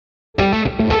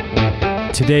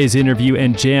Today's interview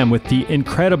and jam with the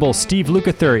incredible Steve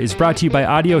Lukather is brought to you by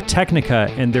Audio-Technica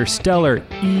and their stellar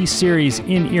E-Series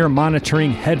in-ear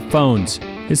monitoring headphones.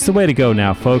 It's the way to go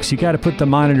now, folks. You got to put the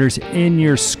monitors in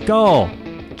your skull.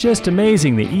 Just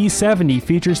amazing. The E70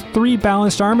 features 3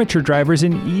 balanced armature drivers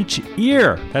in each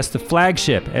ear. That's the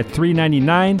flagship at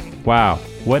 $399. Wow,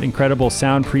 what incredible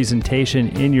sound presentation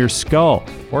in your skull.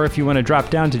 Or if you want to drop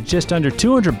down to just under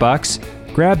 $200,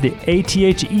 grab the ATH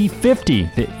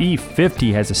E50. The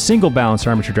E50 has a single balanced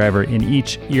armature driver in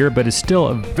each ear, but is still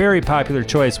a very popular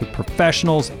choice with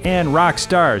professionals and rock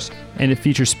stars. And it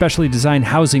features specially designed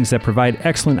housings that provide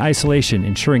excellent isolation,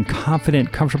 ensuring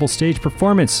confident, comfortable stage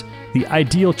performance. The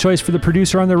ideal choice for the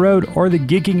producer on the road or the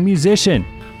gigging musician.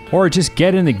 Or just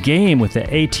get in the game with the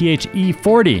ATH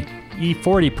E40.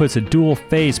 E40 puts a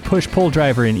dual-phase push-pull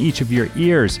driver in each of your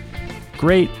ears.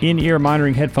 Great in-ear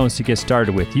monitoring headphones to get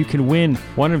started with. You can win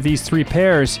one of these 3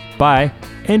 pairs by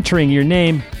entering your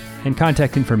name and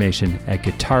contact information at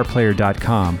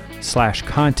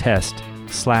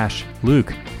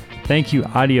guitarplayer.com/contest/Luke. Thank you,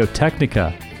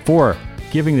 Audio-Technica, for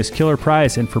giving this killer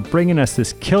prize and for bringing us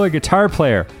this killer guitar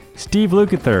player, Steve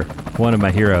Lukather, one of my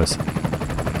heroes.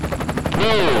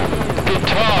 No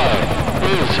guitar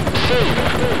is safe.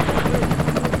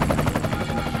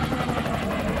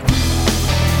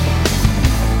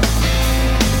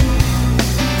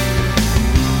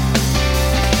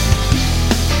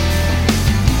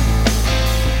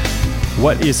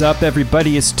 What is up,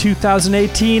 everybody? It's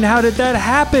 2018. How did that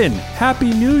happen? Happy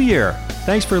New Year.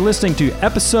 Thanks for listening to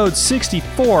episode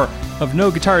 64 of No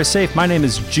Guitar is Safe. My name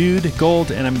is Jude Gold,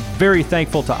 and I'm very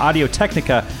thankful to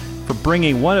Audio-Technica for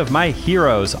bringing one of my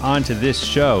heroes onto this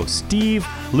show, Steve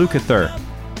Lukather.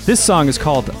 This song is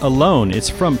called Alone. It's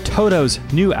from Toto's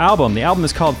new album. The album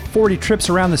is called 40 Trips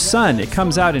Around the Sun. It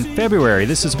comes out in February.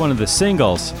 This is one of the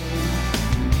singles.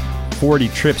 40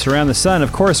 Trips Around the Sun,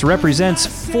 of course, represents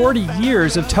 40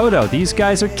 years of Toto. These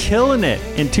guys are killing it.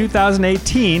 In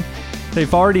 2018,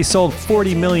 they've already sold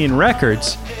 40 million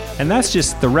records, and that's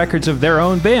just the records of their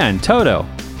own band, Toto.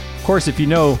 Of course, if you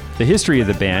know the history of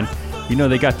the band, you know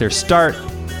they got their start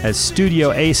as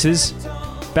studio aces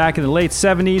back in the late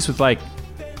 70s with like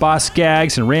Boss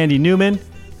Skaggs and Randy Newman.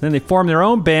 Then they formed their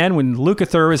own band when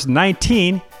Lukather was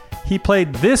 19. He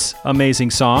played this amazing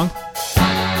song.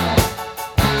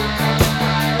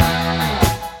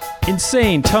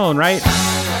 Insane tone, right?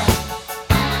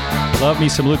 Love me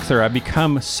some Lukather. I've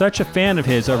become such a fan of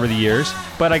his over the years,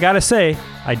 but I gotta say,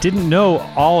 I didn't know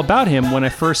all about him when I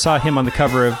first saw him on the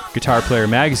cover of Guitar Player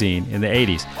magazine in the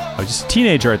 80s. I was just a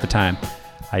teenager at the time.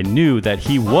 I knew that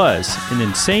he was an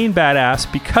insane badass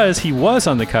because he was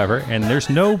on the cover, and there's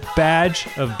no badge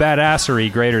of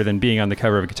badassery greater than being on the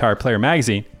cover of Guitar Player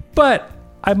magazine. But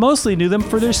I mostly knew them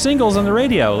for their singles on the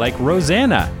radio, like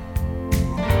Rosanna.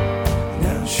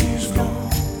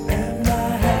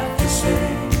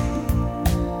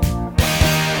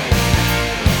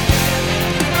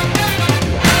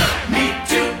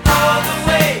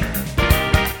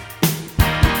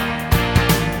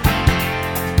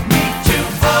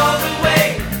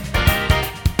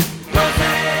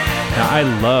 I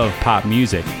love pop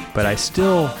music, but I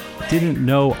still didn't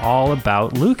know all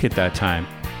about Luke at that time.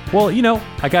 Well,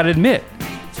 I gotta admit,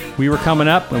 we were coming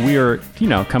up and we were,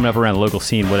 coming up around the local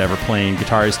scene, whatever, playing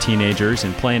guitar as teenagers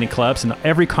and playing in clubs. And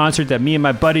every concert that me and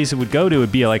my buddies would go to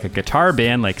would be like a guitar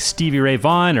band like Stevie Ray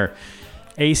Vaughan or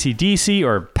AC/DC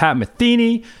or Pat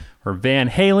Metheny or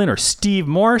Van Halen or Steve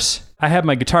Morse. I had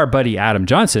my guitar buddy Adam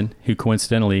Johnson, who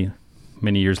coincidentally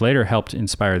many years later helped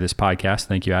inspire this podcast.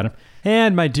 Thank you, Adam.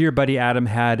 And my dear buddy Adam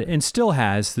had, and still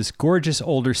has, this gorgeous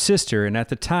older sister. And at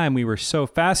the time, we were so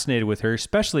fascinated with her,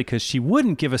 especially because she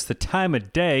wouldn't give us the time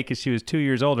of day because she was 2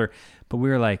 years older. But we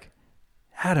were like,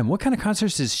 Adam, what kind of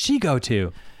concerts does she go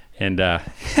to? And I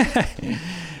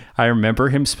remember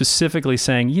him specifically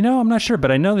saying, I'm not sure,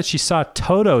 but I know that she saw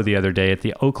Toto the other day at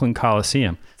the Oakland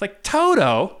Coliseum. It's like,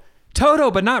 Toto,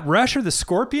 but not Rush or the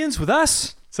Scorpions with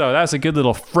us? So that was a good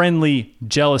little friendly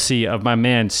jealousy of my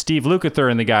man Steve Lukather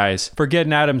and the guys for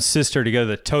getting Adam's sister to go to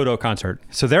the Toto concert.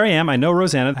 So there I am. I know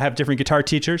Rosanna. I have different guitar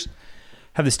teachers. I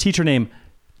have this teacher named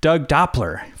Doug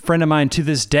Doppler, friend of mine to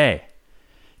this day.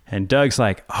 And Doug's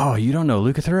like, oh, you don't know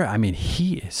Lukather? I mean,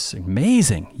 he is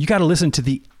amazing. You got to listen to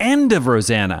the end of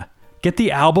Rosanna. Get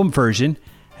the album version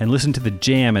and listen to the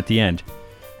jam at the end.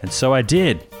 And so I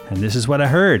did. And this is what I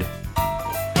heard.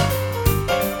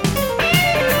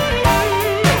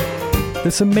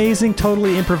 This amazing,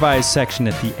 totally improvised section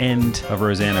at the end of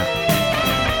Rosanna.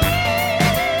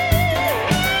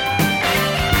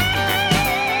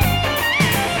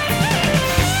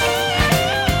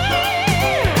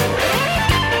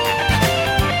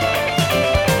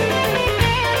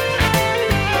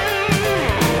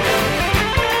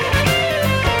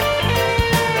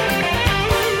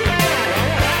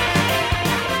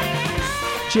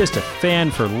 just a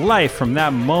fan for life from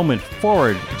that moment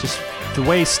forward. Just the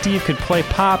way Steve could play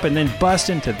pop and then bust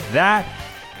into that.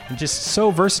 And just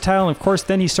so versatile. And of course,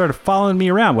 then he started following me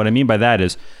around. What I mean by that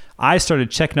is I started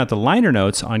checking out the liner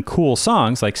notes on cool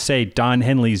songs like, say, Don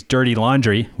Henley's Dirty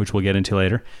Laundry, which we'll get into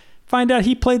later. Find out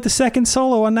he played the second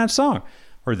solo on that song.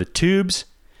 Or The Tubes,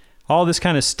 all this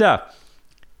kind of stuff.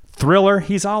 Thriller,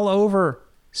 he's all over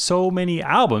so many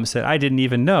albums that I didn't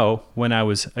even know when I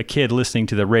was a kid listening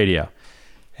to the radio.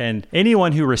 And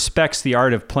anyone who respects the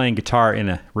art of playing guitar in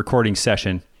a recording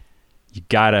session, you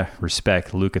gotta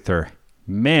respect Lukather.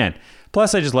 Man.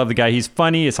 Plus, I just love the guy. He's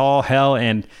funny. It's all hell.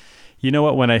 And you know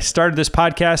what? When I started this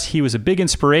podcast, he was a big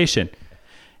inspiration.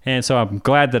 And so I'm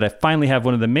glad that I finally have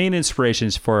one of the main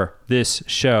inspirations for this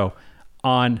show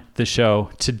on the show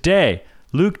today.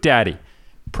 Luke Daddy.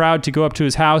 Proud to go up to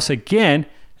his house again,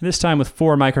 this time with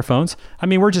 4 microphones. I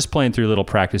mean, we're just playing through little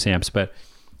practice amps, but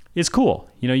it's cool.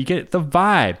 You know, you get the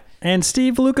vibe. And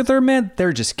Steve Lukather, man,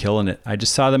 they're just killing it. I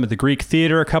just saw them at the Greek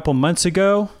Theater a couple months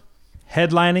ago,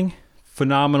 headlining.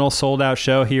 Phenomenal sold-out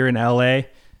show here in LA.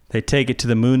 They take it to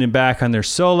the moon and back on their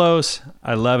solos.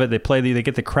 I love it. They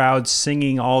get the crowd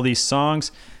singing all these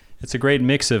songs. It's a great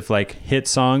mix of like hit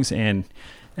songs and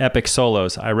epic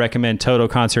solos. I recommend Toto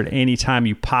concert anytime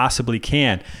you possibly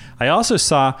can. I also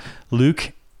saw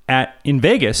Luke in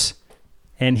Vegas,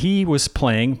 and he was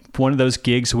playing one of those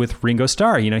gigs with Ringo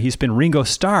Starr. You know, he's been Ringo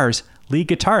Starr's lead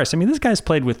guitarist. I mean, this guy's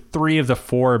played with 3 of the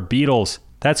 4 Beatles.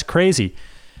 That's crazy.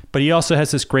 But he also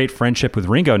has this great friendship with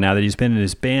Ringo now that he's been in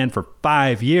his band for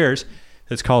 5 years.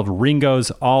 It's called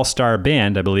Ringo's All-Star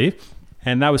Band, I believe.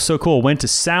 And that was so cool. Went to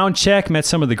sound check, met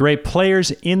some of the great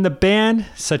players in the band,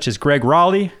 such as Greg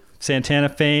Raleigh, Santana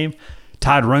fame,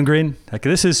 Todd Rundgren. Like,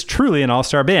 this is truly an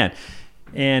all-star band.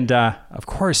 And of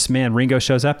course, man, Ringo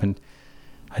shows up, and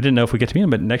I didn't know if we get to meet him,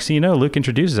 but next thing you know, Luke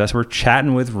introduces us. We're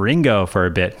chatting with Ringo for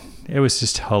a bit. It was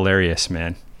just hilarious,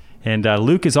 man. And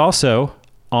Luke is also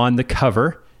on the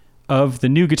cover of the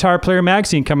new Guitar Player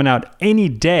magazine coming out any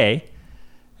day.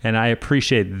 And I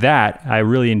appreciate that. I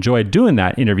really enjoyed doing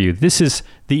that interview. This is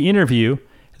the interview.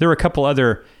 There were a couple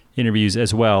other interviews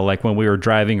as well, like when we were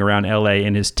driving around LA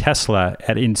in his Tesla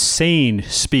at insane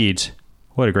speeds.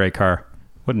 What a great car.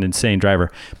 What an insane driver.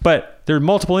 But there are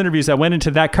multiple interviews that went into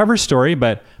that cover story,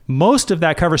 but most of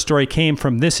that cover story came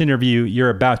from this interview you're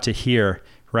about to hear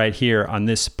right here on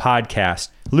this podcast.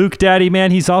 Luke Daddy,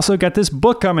 man, he's also got this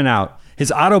book coming out.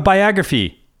 His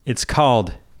autobiography. It's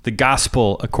called The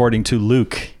Gospel According to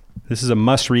Luke. This is a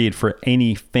must-read for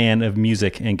any fan of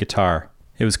music and guitar.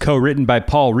 It was co-written by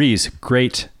Paul Rees,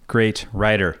 great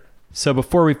writer. So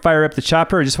before we fire up the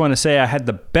chopper, I just want to say I had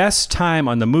the best time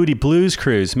on the Moody Blues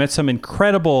cruise. Met some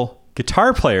incredible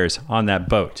guitar players on that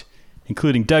boat,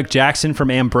 including Doug Jackson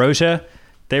from Ambrosia.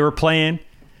 They were playing.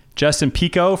 Justin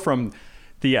Pico from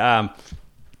the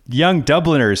Young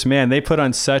Dubliners, man, they put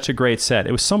on such a great set.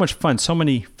 It was so much fun. So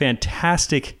many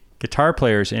fantastic guitar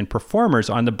players and performers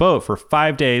on the boat for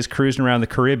 5 days cruising around the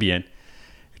Caribbean.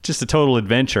 Just a total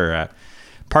adventure.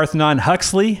 Parthenon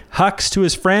Huxley, Hux to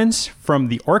his friends from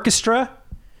the orchestra.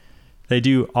 They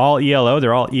do all ELO.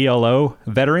 They're all ELO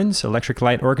veterans, Electric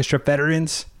Light Orchestra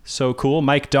veterans. So cool.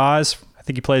 Mike Dawes, I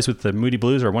think he plays with the Moody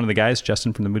Blues, or one of the guys,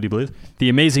 Justin from the Moody Blues. The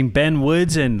amazing Ben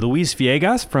Woods and Luis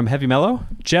Villegas from Heavy Mellow.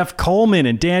 Jeff Coleman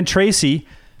and Dan Tracy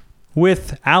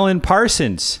with Alan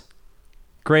Parsons.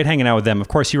 Great hanging out with them. Of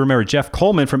course, you remember Jeff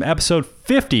Coleman from episode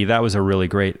 50. That was a really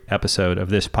great episode of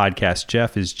this podcast.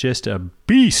 Jeff is just a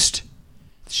beast.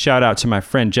 Shout out to my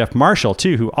friend Jeff Marshall,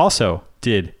 too, who also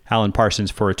did Alan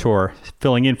Parsons for a tour,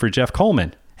 filling in for Jeff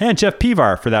Coleman. And Jeff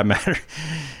Pivar, for that matter.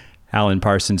 Alan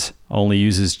Parsons only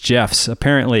uses Jeffs,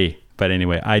 apparently. But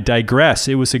anyway, I digress.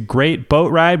 It was a great boat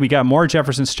ride. We got more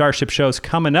Jefferson Starship shows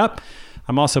coming up.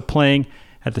 I'm also playing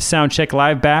at the Soundcheck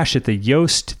Live Bash at the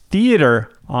Yost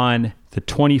Theater on the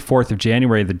 24th of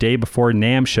January, the day before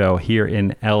NAMM show here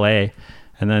in LA.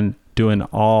 And then doing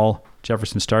all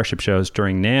Jefferson Starship shows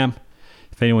during NAMM.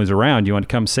 If anyone's around, you want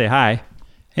to come say hi.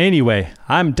 Anyway,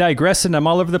 I'm digressing. I'm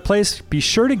all over the place. Be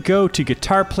sure to go to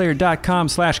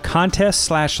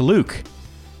guitarplayer.com/contest/Luke.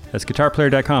 That's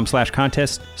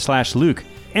guitarplayer.com/contest/Luke.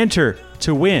 Enter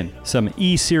to win some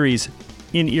E-Series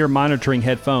in-ear monitoring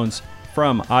headphones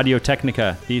from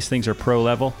Audio-Technica. These things are pro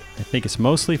level. I think it's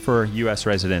mostly for U.S.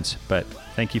 residents, but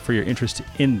thank you for your interest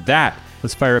in that.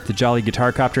 Let's fire up the Jolly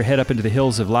Guitar Copter, head up into the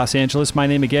hills of Los Angeles. My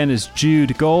name again is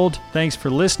Jude Gold. Thanks for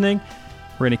listening.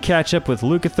 We're going to catch up with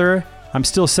Lukather. I'm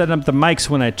still setting up the mics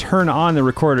when I turn on the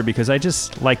recorder because I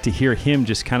just like to hear him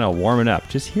just kind of warming up,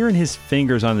 just hearing his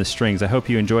fingers on the strings. I hope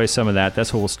you enjoy some of that.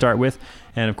 That's what we'll start with.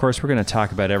 And of course, we're going to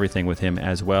talk about everything with him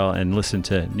as well and listen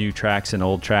to new tracks and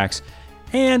old tracks.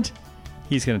 And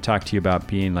He's going to talk to you about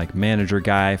being like manager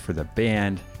guy for the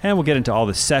band. And we'll get into all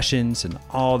the sessions and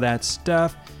all that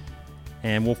stuff.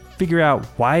 And we'll figure out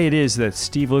why it is that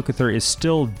Steve Lukather is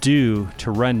still due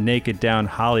to run naked down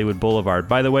Hollywood Boulevard.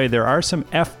 By the way, there are some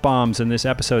F-bombs in this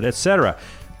episode, etc.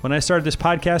 When I started this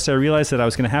podcast, I realized that I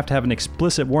was going to have an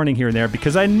explicit warning here and there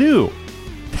because I knew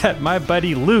that my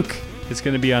buddy Luke is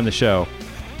going to be on the show.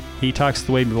 He talks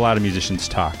the way a lot of musicians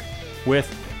talk, with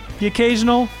the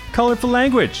occasional colorful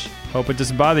language. Hope it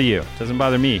doesn't bother you. It doesn't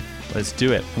bother me. Let's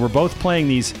do it. We're both playing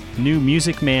these new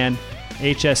Music Man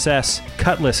HSS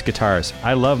Cutlass guitars.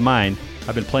 I love mine.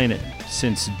 I've been playing it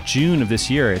since June of this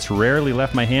year. It's rarely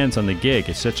left my hands on the gig.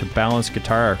 It's such a balanced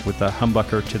guitar with the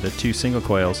humbucker to the 2 single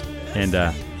coils. And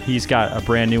he's got a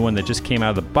brand new one that just came out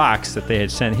of the box that they had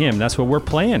sent him. That's what we're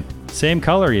playing. Same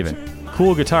color even.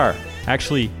 Cool guitar.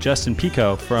 Actually, Justin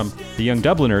Pico from the Young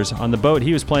Dubliners on the boat,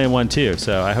 he was playing one too.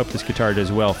 So I hope this guitar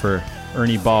does well for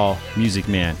Ernie Ball, Music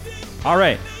Man. All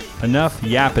right, enough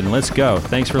yapping. Let's go.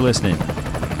 Thanks for listening. Guitar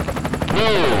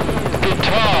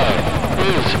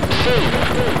is safe.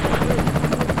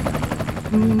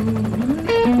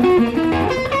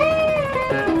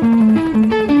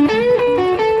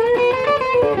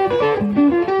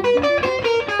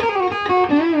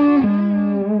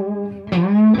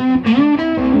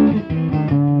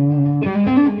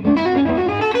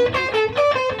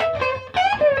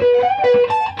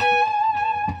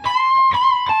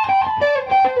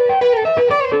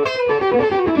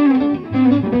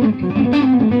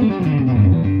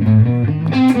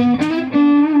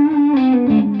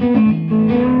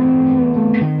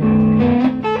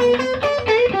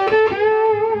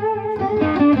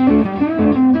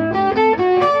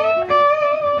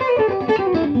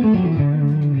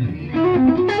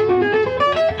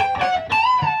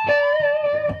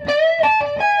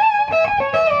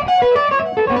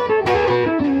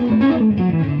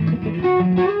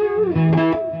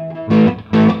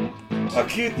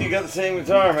 Same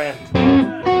guitar, man.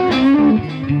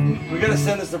 We gotta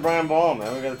send this to Brian Ball,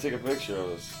 man. We gotta take a picture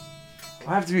of this.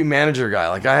 I have to be manager guy.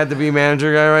 Like, I had to be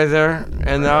manager guy right there.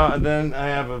 And now, then I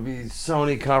have to be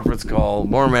Sony conference call,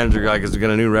 more manager guy, because we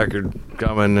got a new record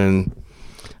coming, and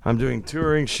I'm doing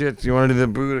touring shit. Do you want to do the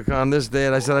Budokan this day?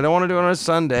 And I said, I don't want to do it on a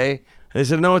Sunday. And they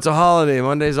said, no, it's a holiday.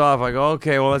 Monday's off. I go,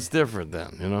 okay, well, that's different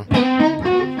then, you know?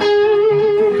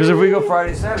 Because if we go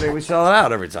Friday, Saturday, we sell it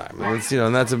out every time. And it's,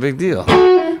 and that's a big deal.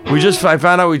 I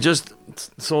found out we just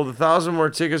sold 1,000 more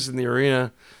tickets in the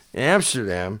arena in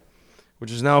Amsterdam,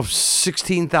 which is now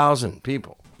 16,000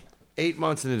 people, 8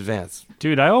 months in advance.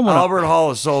 Dude, I almost... Albert Hall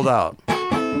is sold out. We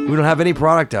don't have any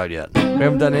product out yet. We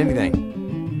haven't done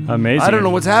anything. Amazing. I don't know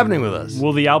what's happening with us.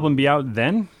 Will the album be out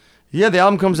then? Yeah, the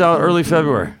album comes out early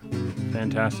February.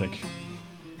 Fantastic.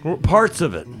 Parts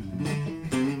of it.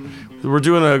 We're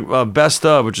doing a best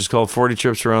of, which is called 40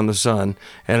 Trips Around the Sun,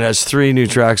 and it has 3 new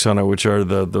tracks on it, which are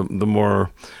the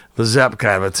more the Zepp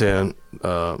kind of a tune,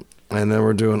 and then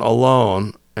we're doing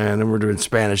Alone, and then we're doing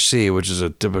Spanish Sea, which is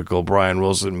a typical Brian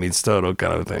Wilson meets Toto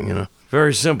kind of thing,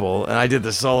 Very simple, and I did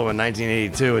the solo in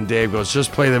 1982, and Dave goes,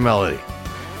 just play the melody.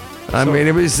 I mean,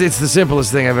 it's the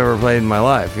simplest thing I've ever played in my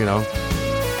life,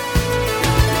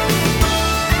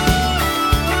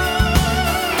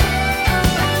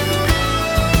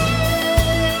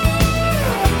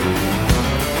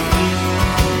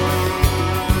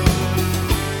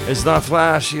 It's not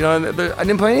flash, I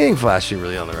didn't play anything flashy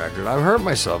really on the record. I've hurt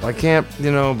myself. I can't, be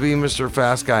Mr.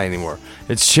 Fast Guy anymore.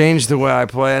 It's changed the way I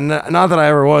play, and not that I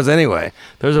ever was anyway.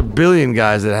 There's a billion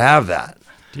guys that have that.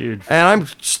 Dude. And I'm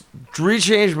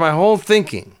rechanged my whole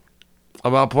thinking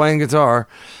about playing guitar.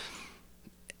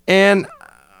 And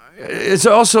it's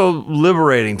also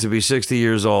liberating to be 60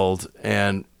 years old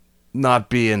and not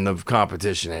be in the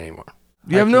competition anymore.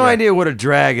 You have no idea what a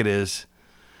drag it is.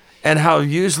 And how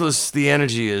useless the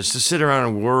energy is to sit around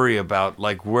and worry about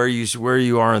like where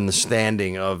you are in the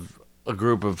standing of a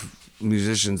group of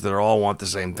musicians that all want the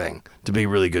same thing, to be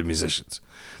really good musicians.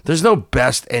 There's no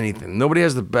best anything. Nobody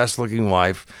has the best looking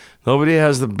wife.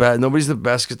 Nobody's the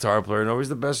best guitar player. Nobody's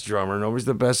the best drummer. Nobody's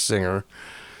the best singer.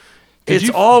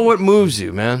 It's all what moves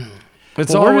you, man.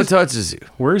 It's all what touches you.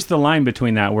 Where's the line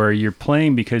between that where you're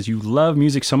playing because you love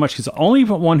music so much? Because the only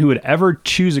one who would ever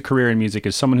choose a career in music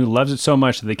is someone who loves it so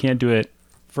much that they can't do it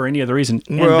for any other reason.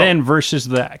 And then versus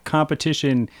the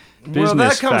competition business Well,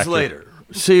 that comes factor. later.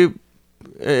 See,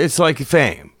 it's like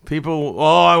fame. People,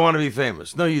 I want to be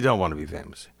famous. No, you don't want to be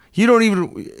famous. You don't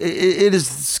even, it is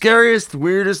the scariest,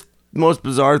 weirdest, most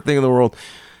bizarre thing in the world.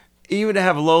 Even to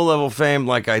have low-level fame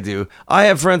like I do. I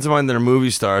have friends of mine that are movie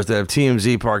stars that have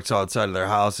TMZ parked outside of their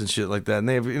house and shit like that. And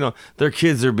they have, their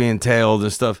kids are being tailed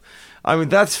and stuff. I mean,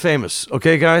 that's famous.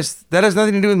 Okay, guys? That has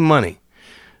nothing to do with money.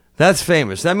 That's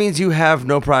famous. That means you have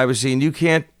no privacy and you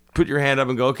can't put your hand up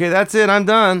and go, okay, that's it, I'm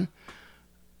done.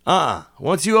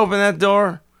 Once you open that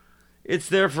door, it's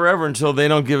there forever until they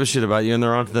don't give a shit about you and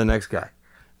they're on to the next guy.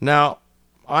 Now,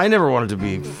 I never wanted to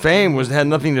be. Fame had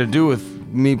nothing to do with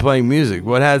me playing music.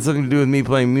 What had something to do with me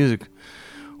playing music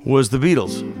was the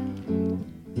Beatles.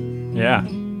 Yeah.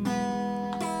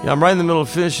 Yeah, I'm right in the middle of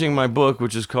finishing my book,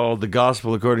 which is called The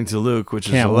Gospel According to Luke, which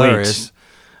is Can't hilarious.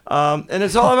 And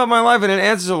it's all about my life, and it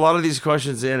answers a lot of these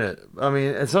questions in it. I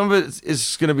mean, and some of it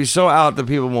is going to be so out that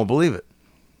people won't believe it.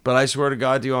 But I swear to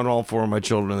God to you on all four of my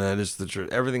children that it's the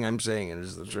truth. Everything I'm saying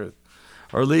is the truth.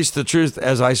 Or at least the truth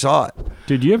as I saw it.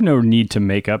 Dude, you have no need to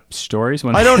make up stories.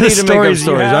 When I don't need to make up you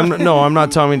stories. have. I'm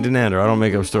not Tommy Denander. I don't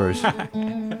make up stories.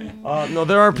 No,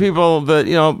 there are people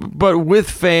that, but with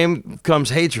fame comes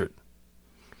hatred.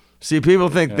 See, people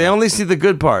think they only see the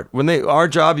good part. Our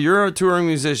job, you're a touring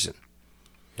musician.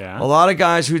 Yeah. A lot of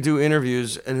guys who do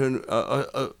interviews and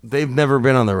who they've never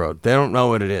been on the road. They don't know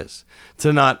what it is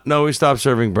to not. No, we stopped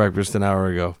serving breakfast an hour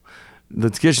ago.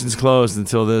 The kitchen's closed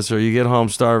until this, or you get home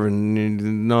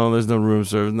starving. No, there's no room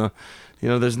service. No,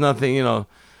 there's nothing. A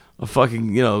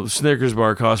fucking Snickers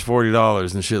bar costs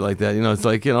 $40 and shit like that. It's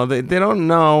like they don't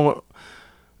know.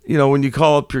 When you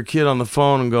call up your kid on the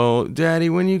phone and go, Daddy,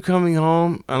 when you coming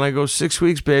home? And I go, 6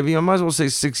 weeks, baby. I might as well say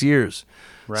 6 years.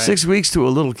 Right. 6 weeks to a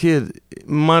little kid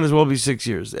might as well be 6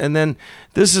 years. And then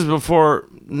this is before,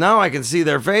 now I can see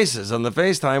their faces on the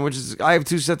FaceTime, which is, I have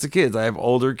two sets of kids. I have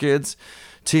older kids,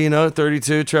 Tina,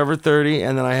 32, Trevor, 30,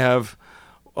 and then I have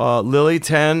Lily,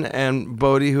 10, and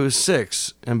Bodie, who's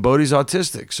 6. And Bodie's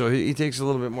autistic, so he takes a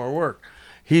little bit more work.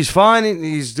 He's fine.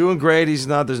 He's doing great. He's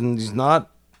not.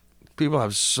 People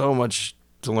have so much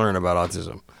to learn about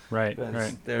autism. Right.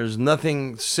 There's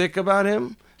nothing sick about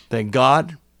him. Thank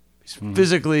God. He's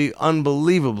physically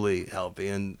unbelievably healthy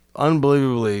and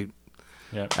unbelievably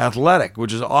athletic,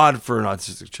 which is odd for an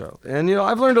autistic child. And,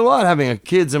 I've learned a lot having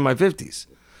kids in my 50s.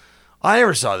 I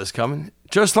never saw this coming.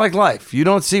 Just like life. You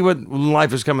don't see what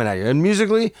life is coming at you. And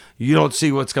musically, you don't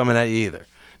see what's coming at you either.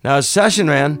 Now, as session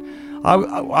man, I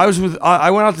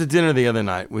went out to dinner the other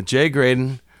night with Jay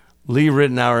Graydon, Lee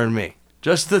Ritenour, and me.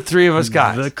 Just the three of us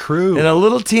guys. The crew. In a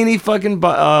little teeny fucking...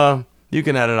 you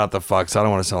can edit out the fucks. I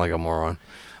don't want to sound like a moron.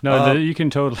 No, you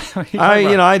can totally...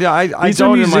 I These are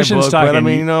don't in my musicians book, but I talking.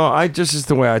 mean, I just is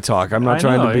the way I talk. I'm not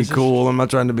trying to be it's just- cool. I'm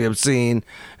not trying to be obscene.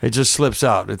 It just slips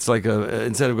out. It's like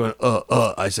instead of going,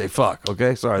 I say fuck,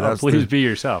 okay? Sorry, that's please be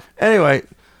yourself. Anyway,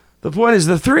 the point is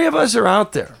the three of us are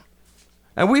out there.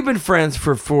 And we've been friends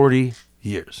for 40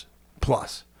 years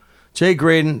plus. Jay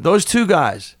Graydon, those two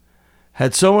guys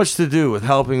had so much to do with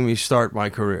helping me start my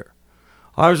career.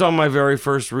 I was on my very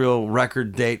first real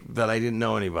record date that I didn't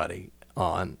know anybody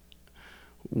on.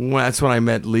 That's when I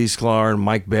met Lee Sklar and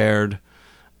Mike Baird,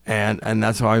 and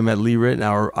that's how I met Lee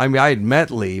Ritenour. I mean, I had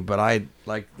met Lee, but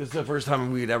this is the first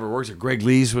time we'd ever worked. Greg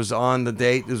Lees was on the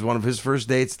date. It was one of his first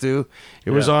dates too.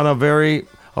 It was on a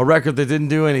record that didn't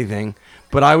do anything,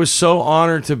 but I was so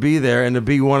honored to be there and to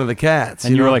be one of the cats.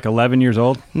 And you were like 11 years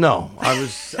old? No, I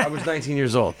was 19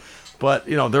 years old. But,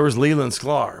 there was Leland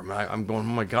Sklar. I'm going, oh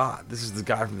my God, this is the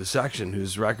guy from the section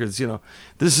whose records,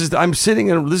 this is Lee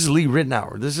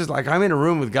Ritenour. This is like, I'm in a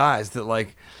room with guys that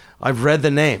I've read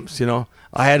the names,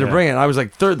 I had to bring it. I was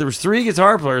like third. There was 3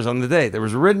 guitar players on the date. There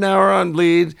was Ritenour on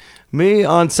lead, me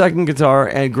on second guitar,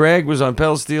 and Greg was on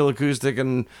pedal steel, acoustic,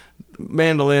 and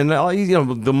mandolin.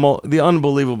 The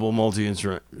unbelievable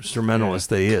multi-instrumentalist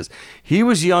that he is. He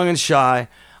was young and shy.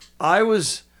 I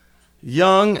was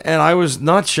young and I was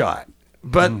not shy.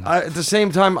 But at the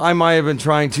same time, I might have been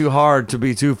trying too hard to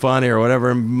be too funny or whatever.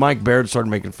 And Mike Baird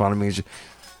started making fun of me.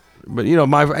 But,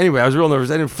 anyway, I was real nervous.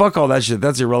 I didn't fuck all that shit.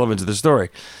 That's irrelevant to the story.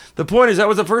 The point is, that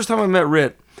was the first time I met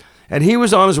Rit, and he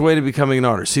was on his way to becoming an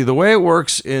artist. See, the way it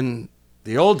works in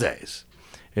the old days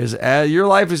is your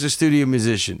life as a studio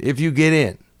musician, if you get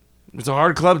in, it's a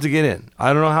hard club to get in.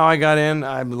 I don't know how I got in.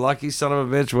 I'm a lucky son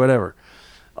of a bitch, whatever.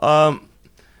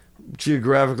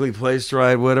 Geographically placed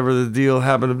right, whatever the deal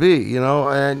happened to be,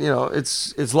 and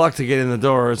it's luck to get in the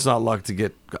door. It's not luck to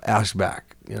get asked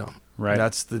back, Right.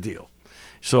 That's the deal.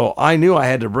 So I knew I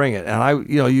had to bring it, and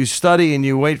you study and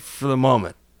you wait for the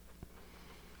moment.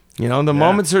 The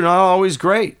moments are not always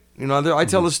great. I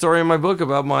tell the story in my book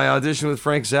about my audition with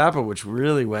Frank Zappa, which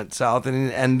really went south,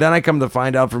 and then I come to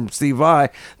find out from Steve Vai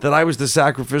that I was the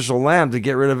sacrificial lamb to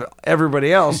get rid of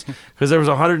everybody else because there was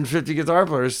 150 guitar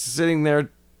players sitting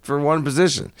there for one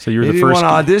position. So you were he the didn't first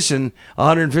want to audition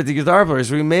 150 guitar players.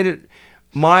 So we made it.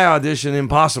 my audition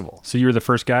impossible. So you were the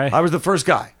first guy? I was the first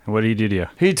guy. What did he do to you?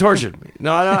 He tortured me.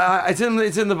 No, it's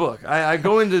in the book. I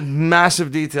go into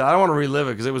massive detail. I don't want to relive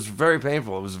it because it was very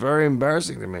painful. It was very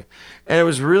embarrassing to me. And it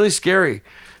was really scary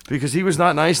because he was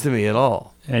not nice to me at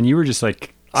all. And you were just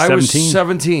like 17? I was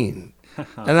 17.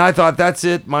 And I thought, that's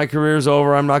it. My career's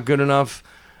over. I'm not good enough.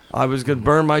 I was going to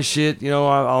burn my shit.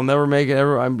 I'll never make it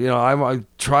ever. I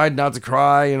tried not to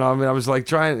cry. I was like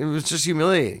trying. It was just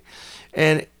humiliating.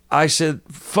 And I said,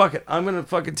 fuck it. I'm going to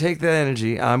fucking take that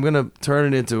energy. I'm going to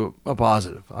turn it into a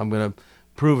positive. I'm going to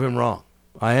prove him wrong.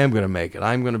 I am going to make it.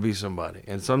 I'm going to be somebody.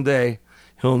 And someday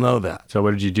he'll know that. So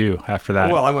what did you do after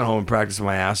that? Well, I went home and practiced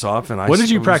my ass off. And what did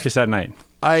you practice that night?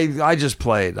 I just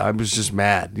played. I was just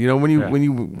mad. When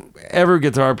you every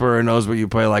guitar player knows what you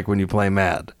play like when you play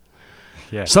mad.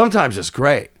 Yeah. Sometimes it's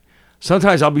great.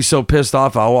 Sometimes I'll be so pissed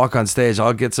off, I'll walk on stage,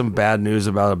 I'll get some bad news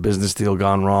about a business deal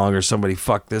gone wrong, or somebody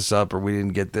fucked this up, or we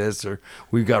didn't get this, or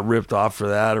we got ripped off for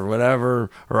that, or whatever,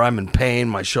 or I'm in pain,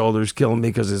 my shoulder's killing me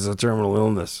because it's a terminal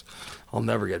illness. I'll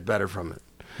never get better from it.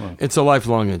 Well, it's a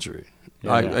lifelong injury.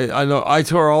 Yeah, I know. I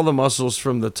tore all the muscles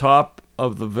from the top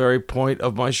of the very point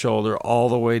of my shoulder all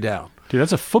the way down. Dude,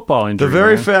 that's a football injury. The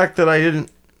very man. fact that I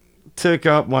didn't take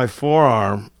out my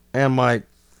forearm and my,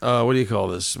 what do you call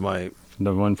this?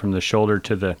 The one from the shoulder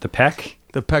to the pec?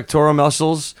 The pectoral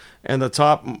muscles and the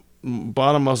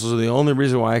bottom muscles are the only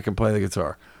reason why I can play the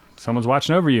guitar. Someone's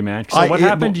watching over you, man. So what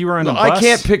happened? You were on a bus? I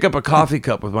can't pick up a coffee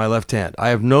cup with my left hand. I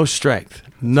have no strength.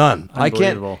 None. I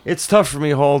can't. It's tough for me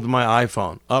to hold my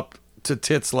iPhone up to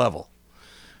tits level.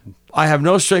 I have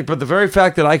no strength, but the very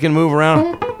fact that I can move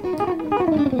around,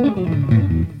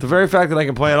 the very fact that I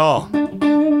can play at all,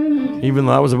 even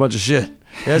though that was a bunch of shit,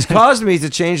 it has caused me to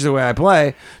change the way I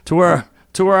play to where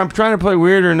I'm trying to play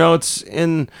weirder notes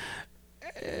and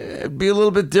be a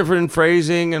little bit different in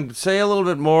phrasing and say a little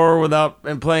bit more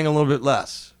and playing a little bit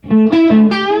less. You're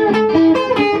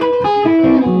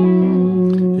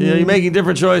making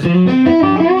different choices.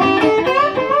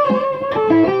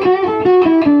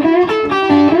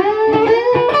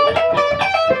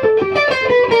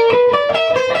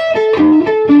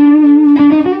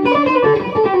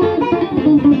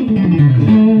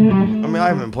 I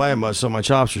haven't been playing much, so my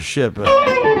chops are shit, but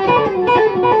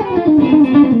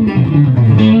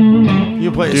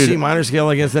you play a C minor scale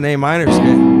against an A minor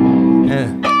scale.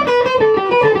 Yeah.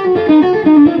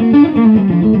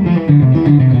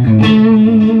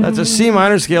 That's a C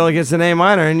minor scale against an A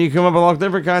minor, and you come up with all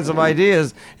different kinds of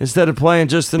ideas instead of playing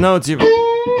just the notes. I'm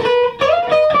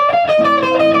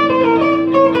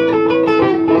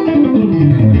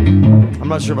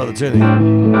not sure about the tuning.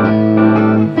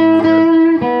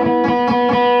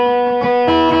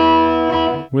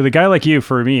 With a guy like you,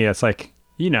 for me, it's like,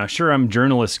 sure, I'm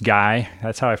journalist guy.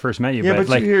 That's how I first met you. Yeah, but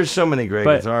like, you hear so many great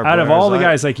guitar players. Out of all the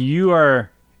guys, like, you are,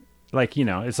 like,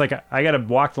 it's like I got to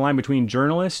walk the line between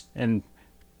journalist and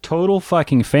total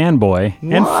fucking fanboy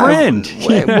and friend.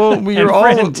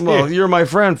 You're my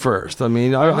friend first. I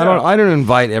mean, I don't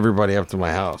invite everybody up to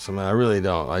my house. I mean, I really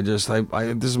don't. This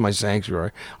is my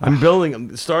sanctuary.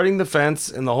 I'm starting the fence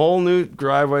and the whole new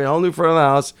driveway, whole new front of the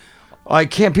house.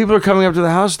 People are coming up to the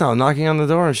house now, knocking on the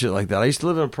door and shit like that. I used to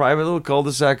live in a private little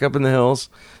cul-de-sac up in the hills.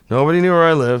 Nobody knew where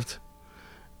I lived.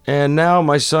 And now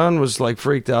my son was like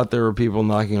freaked out. There were people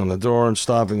knocking on the door and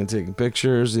stopping and taking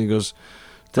pictures. And he goes,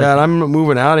 Dad, I'm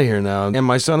moving out of here now. And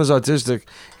my son is autistic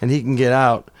and he can get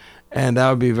out. And that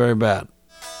would be very bad.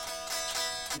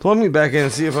 Plug me back in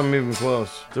and see if I'm even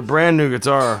close. It's a brand new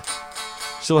guitar.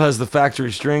 Still has the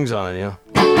factory strings on it, you know?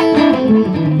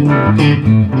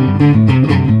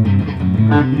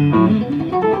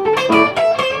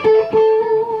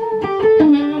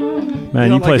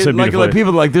 Man, you play so beautifully. Like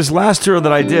people like this last tour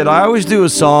that I did, I always do a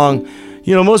song.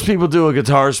 Most people do a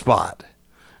guitar spot.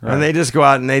 Right. And they just go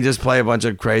out and they just play a bunch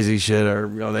of crazy shit, or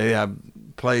they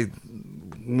play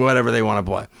whatever they want to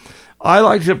play. I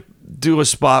like to do a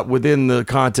spot within the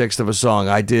context of a song.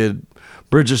 I did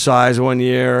Bridge of Sighs one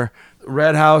year,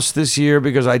 Red House this year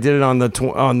because I did it on the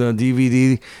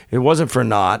DVD. It wasn't for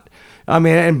naught. I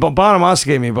mean, and Bonamassa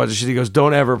gave me a bunch of shit. He goes,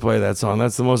 "Don't ever play that song.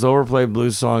 That's the most overplayed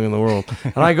blues song in the world."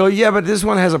 And I go, "Yeah, but this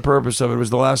one has a purpose of it. It was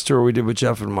the last tour we did with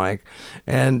Jeff and Mike.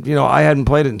 And, I hadn't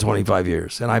played it in 25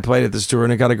 years. And I played it this tour,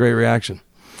 and it got a great reaction.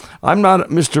 I'm not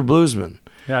Mr. Bluesman.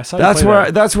 Yeah, I saw you play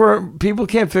that. That's where people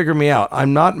can't figure me out.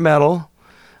 I'm not metal.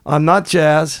 I'm not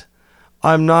jazz.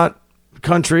 I'm not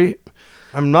country.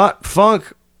 I'm not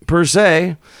funk, per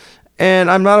se.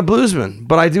 And I'm not a bluesman,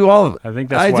 but I do all of it. I think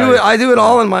that's why I do it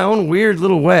all in my own weird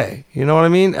little way. You know what I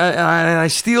mean? And I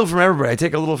steal from everybody. I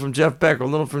take a little from Jeff Beck, a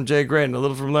little from Jay Graydon, a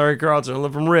little from Larry Carlton, a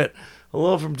little from Rit, a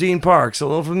little from Dean Parks, a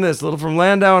little from this, a little from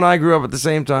Landau, and I grew up at the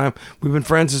same time. We've been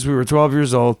friends since we were 12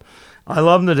 years old. I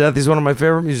love him to death. He's one of my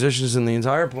favorite musicians in the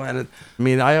entire planet. I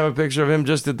mean, I have a picture of him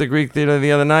just at the Greek Theater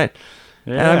the other night.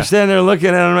 Yeah. And I'm standing there looking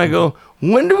at him and I go,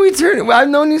 when do we turn? I've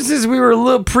known you since we were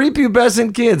little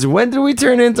prepubescent kids. When do we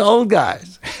turn into old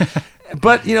guys?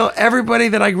 But, you know, everybody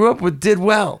that I grew up with did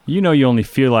well. You know, you only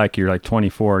feel like you're like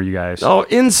 24, you guys. Oh,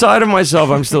 inside of myself,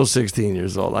 I'm still 16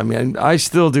 years old. I mean, I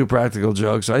still do practical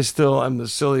jokes. I'm the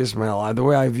silliest man alive. The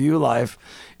way I view life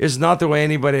is not the way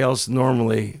anybody else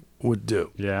normally would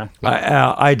do. Yeah.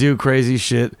 I do crazy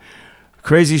shit.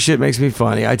 Crazy shit makes me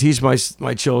funny. I teach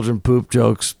my children poop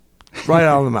jokes right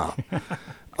out of the mouth.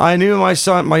 I knew my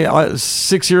son, my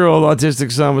 6-year-old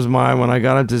autistic son was mine when I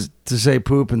got him to say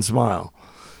poop and smile.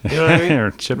 You know what I mean?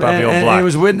 Or chip out the old block. And it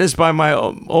was witnessed by my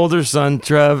older son,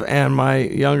 Trev, and my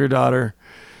younger daughter,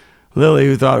 Lily,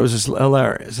 who thought it was just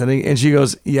hilarious. And she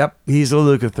goes, yep, he's a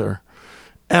Lukather.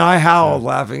 And I howled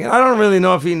laughing. And I don't really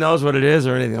know if he knows what it is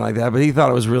or anything like that, but he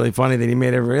thought it was really funny that he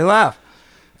made everybody laugh.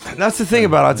 And that's the thing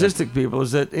about autistic people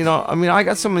is that, you know, I mean, I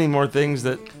got so many more things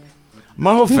that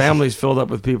my whole family's filled up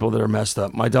with people that are messed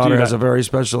up. My daughter has a very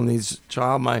special needs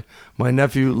child. My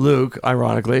nephew, Luke,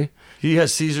 ironically, he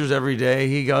has seizures every day.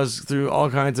 He goes through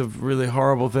all kinds of really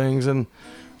horrible things. And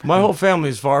my whole family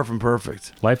is far from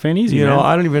perfect. Life ain't easy, You man. know,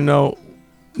 I don't even know.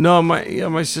 No,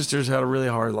 my sister's had a really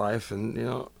hard life. And, you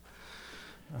know,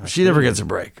 she never gets a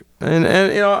break. And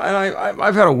you know, and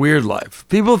I've had a weird life.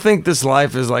 People think this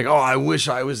life is like, oh, I wish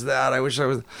I was that. I wish I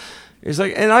was. It's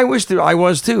like, and I wish that I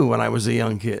was too when I was a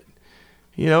young kid.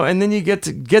 You know, and then you get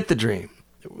the dream.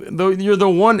 You're the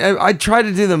one. I tried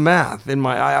to do the math in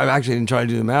my. I actually didn't try to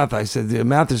do the math. I said the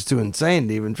math is too insane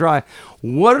to even try.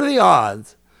 What are the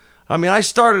odds? I mean, I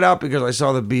started out because I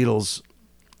saw the Beatles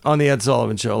on the Ed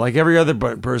Sullivan Show, like every other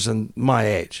person my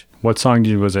age. What song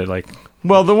was it like?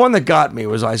 Well, the one that got me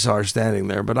was I Saw Her Standing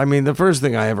There. But I mean, the first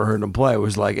thing I ever heard him play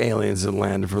was like Aliens That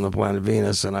Landed from the Planet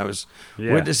Venus, and I was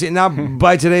witnessing. Now,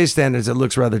 by today's standards, it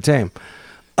looks rather tame.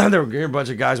 There were a bunch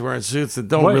of guys wearing suits that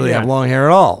don't really have long hair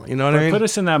at all. You know what I mean? Put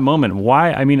us in that moment.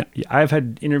 Why? I mean, I've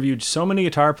had interviewed so many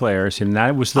guitar players, and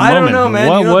that was the I moment. don't know, man.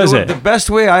 What was it? The best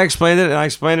way I explained it, and I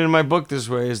explained it in my book this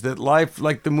way, is that life,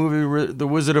 like the movie The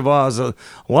Wizard of Oz,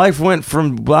 life went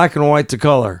from black and white to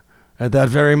color at that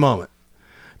very moment.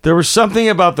 There was something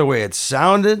about the way it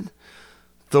sounded.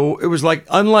 It was like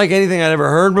unlike anything I'd ever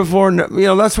heard before. You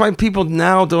know, that's why people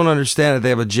now don't understand it. They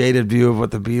have a jaded view of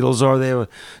what the Beatles are. They have a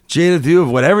jaded view of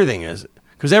what everything is.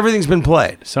 Because everything's been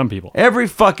played. Some people. Every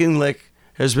fucking lick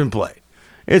has been played.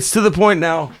 It's to the point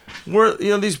now where, you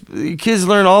know, these kids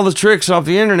learn all the tricks off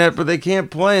the internet, but they can't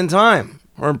play in time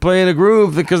or play in a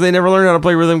groove because they never learned how to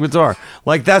play rhythm guitar.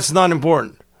 Like, that's not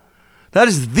important. That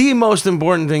is the most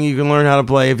important thing you can learn how to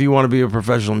play if you want to be a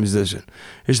professional musician,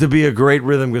 is to be a great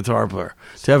rhythm guitar player.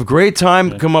 To have great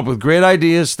time, come up with great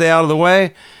ideas, stay out of the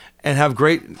way, and have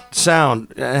great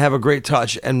sound, and have a great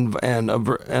touch, and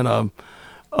you know,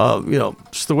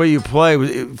 just the way you play,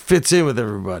 it fits in with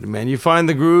everybody, man. You find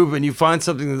the groove, and you find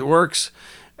something that works,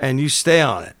 and you stay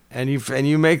on it, and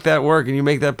you make that work, and you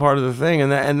make that part of the thing,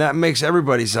 and that makes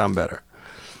everybody sound better.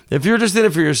 If you're just in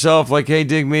it for yourself, like, hey,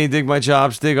 dig me, dig my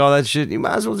chops, dig all that shit, you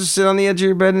might as well just sit on the edge of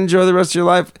your bed and enjoy the rest of your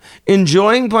life,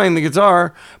 enjoying playing the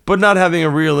guitar, but not having a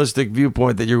realistic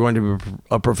viewpoint that you're going to be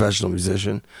a professional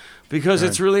musician, because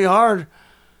it's really hard.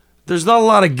 There's not a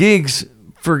lot of gigs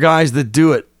for guys that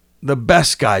do it, the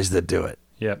best guys that do it.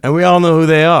 Yep. And we all know who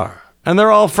they are. And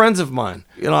they're all friends of mine.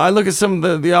 You know, I look at some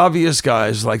of the obvious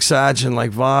guys like Satch and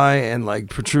like Vi and like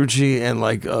Petrucci and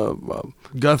like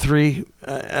Guthrie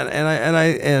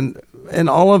and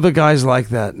all of the guys like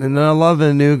that, and a lot of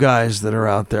the new guys that are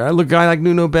out there. I look at a guy like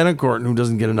Nuno Betancourt, who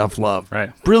doesn't get enough love.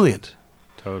 Right. Brilliant.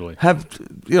 Totally. Have,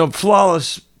 you know,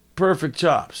 flawless, perfect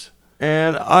chops.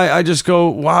 And I just go,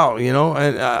 wow, you know,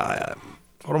 and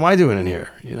what am I doing in here?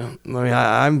 You know, I mean,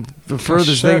 I'm the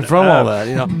furthest thing from all that,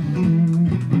 you know.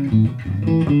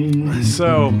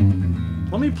 So,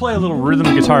 let me play a little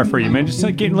rhythm guitar for you, man. Just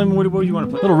what do you want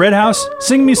to play? Little Red House?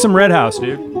 Sing me some Red House,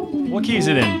 dude. What key is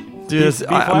it in? Dude,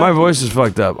 my voice is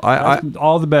fucked up.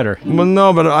 All the better. Well,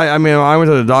 no, but I mean, I went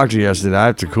to the doctor yesterday. I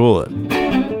have to cool it.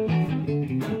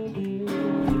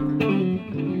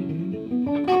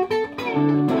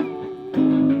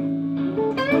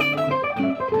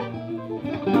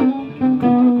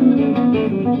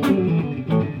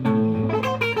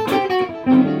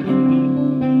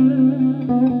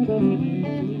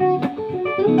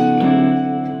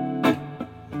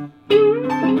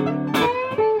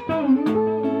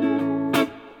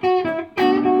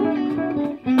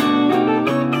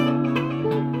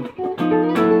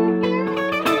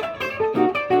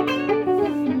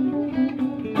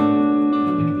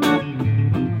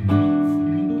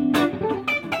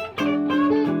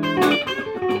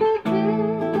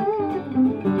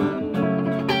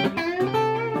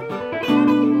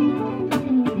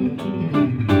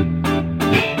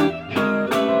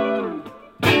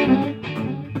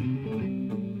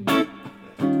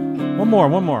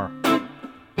 One more.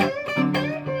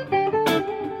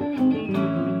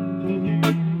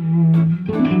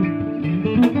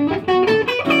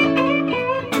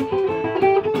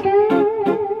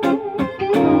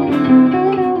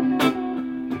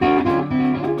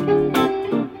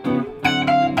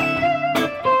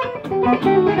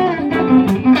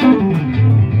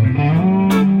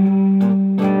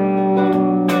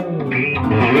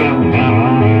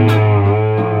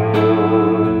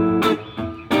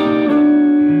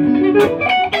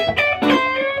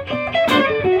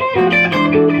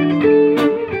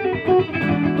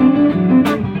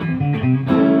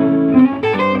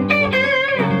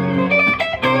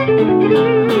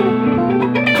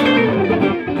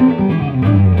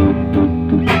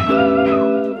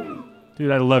 Dude,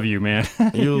 I love you, man.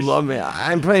 You love me.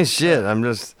 I'm playing shit. I'm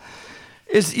just.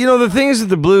 It's the thing is with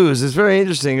the blues. It's very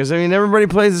interesting because everybody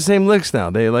plays the same licks now.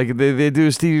 They do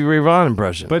a Stevie Ray Vaughan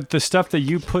impression. But the stuff that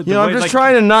you put, I'm just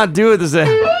trying to not do it the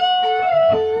same.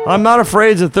 I'm not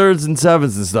afraid of thirds and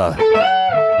sevenths and stuff.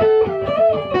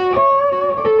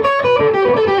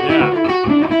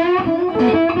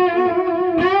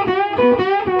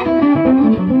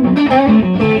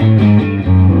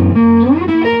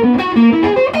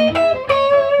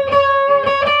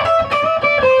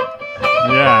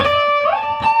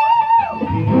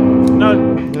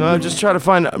 I just try to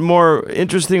find more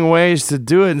interesting ways to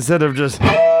do it instead of just. Or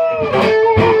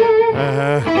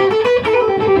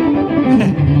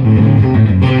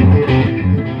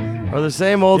the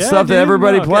same old stuff that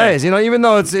everybody plays. Even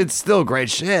though it's still great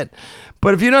shit.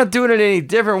 But if you're not doing it any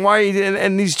different, why are you?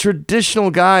 And these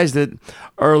traditional guys that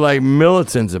are like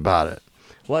militants about it.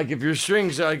 Like if your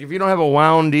strings, like if you don't have a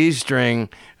wound E string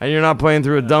and you're not playing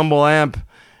through a Dumble amp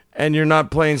and you're not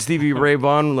playing Stevie Ray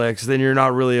Vaughan licks, then you're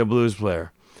not really a blues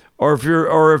player. Or if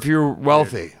you're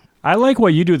wealthy. I like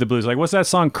what you do with the blues. Like, what's that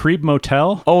song, Creep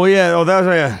Motel? Oh, yeah. Oh, that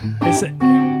was, yeah.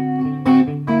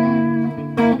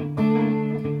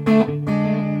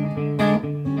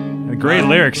 Great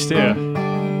lyrics, too.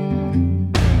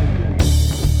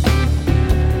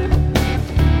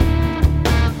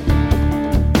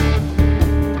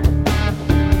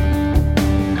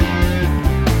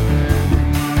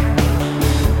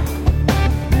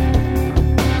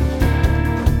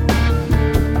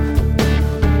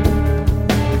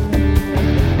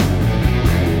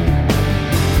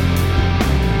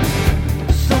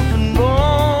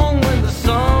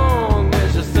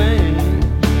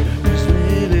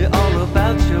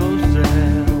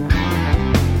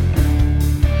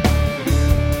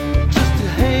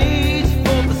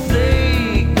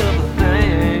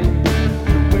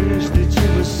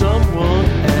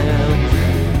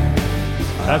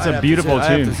 That's a beautiful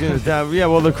tune. Yeah,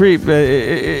 well, The Creep,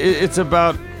 it's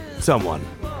about someone.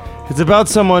 It's about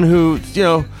someone who,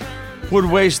 would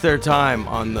waste their time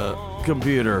on the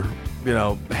computer,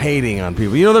 hating on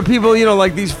people. There are people,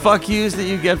 like these fuck yous that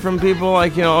you get from people,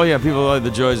 like, oh yeah, people like the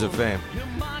joys of fame.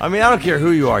 I mean, I don't care who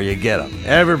you are, you get them.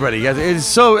 Everybody gets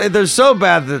it. They're so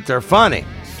bad that they're funny.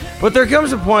 But there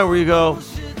comes a point where you go,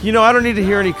 I don't need to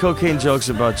hear any cocaine jokes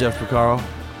about Jeff Porcaro.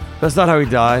 That's not how he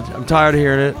died. I'm tired of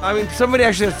hearing it. I mean, somebody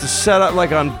actually has to set up,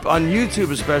 like on YouTube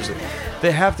especially,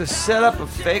 they have to set up a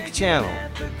fake channel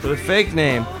with a fake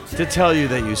name to tell you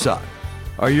that you suck.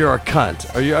 Or you're a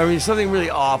cunt. Or something really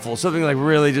awful. Something like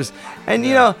really just... And,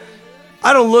 I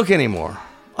don't look anymore.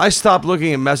 I stopped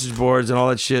looking at message boards and all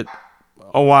that shit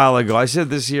a while ago. I said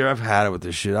this year, I've had it with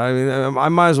this shit. I mean, I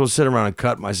might as well sit around and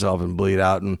cut myself and bleed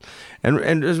out and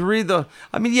just read the...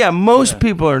 I mean, yeah, most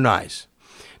people are nice.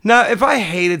 Now, if I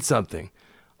hated something,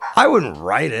 I wouldn't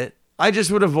write it. I just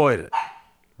would avoid it.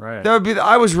 Right. That would be.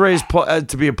 I was raised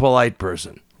to be a polite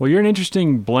person. Well, you're an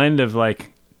interesting blend of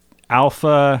like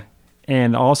alpha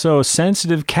and also a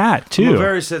sensitive cat too. I'm a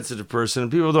very sensitive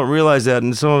person. People don't realize that,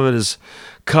 and some of it is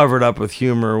covered up with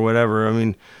humor or whatever. I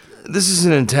mean, this is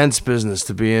an intense business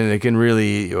to be in. It can really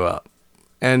eat you up,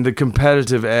 and the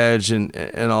competitive edge and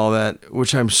all that,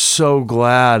 which I'm so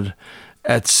glad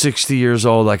at 60 years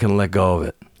old I can let go of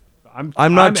it.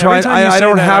 I'm not trying. I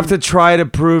don't have to try to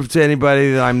prove to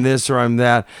anybody that I'm this or I'm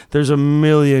that. There's a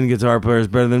million guitar players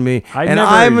better than me, and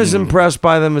I'm as impressed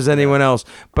by them as anyone else.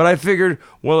 But I figured,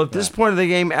 well, at this point of the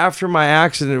game, after my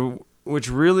accident, which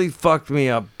really fucked me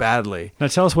up badly. Now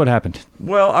tell us what happened.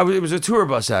 Well, it was a tour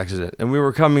bus accident, and we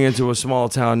were coming into a small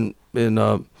town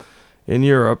in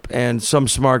Europe, and some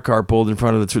smart car pulled in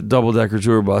front of the double-decker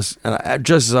tour bus, and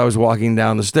just as I was walking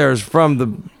down the stairs from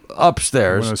the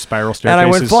upstairs, one of those spiral staircases. And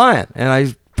I went flying, and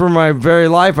I for my very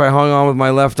life, I hung on with my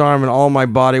left arm, and all my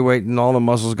body weight and all the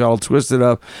muscles got all twisted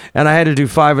up, and I had to do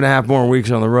 5.5 more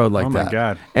weeks on the road like that. Oh my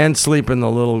God! And sleep in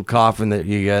the little coffin that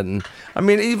you get, and I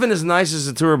mean, even as nice as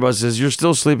the tour bus is, you're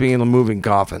still sleeping in a moving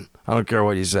coffin. I don't care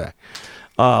what you say,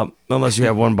 unless you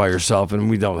have one by yourself, and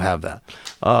we don't have that.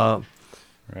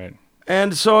 Right.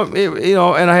 And so,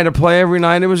 and I had to play every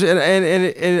night. It was,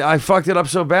 and I fucked it up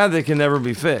so bad that it can never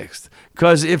be fixed.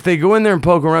 Because if they go in there and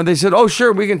poke around, they said, "Oh,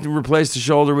 sure, we can replace the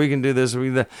shoulder. We can do this. We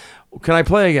can that. Can I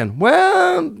play again?"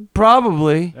 Well,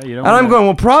 probably. Yeah, and I'm going,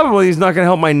 well, probably he's not going to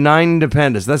help my 9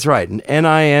 dependents. That's right,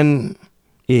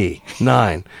 N-I-N-E,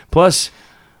 9. Plus,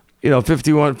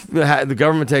 51. The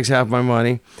government takes half my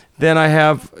money. Then I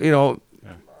have,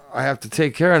 I have to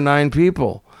take care of 9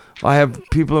 people. I have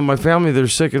people in my family that are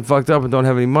sick and fucked up and don't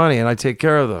have any money, and I take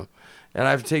care of them. And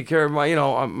I have to take care of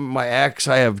my ex.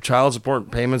 I have child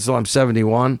support payments till I'm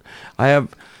 71. I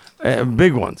have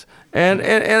big ones. And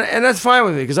that's fine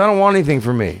with me because I don't want anything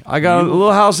for me. I got a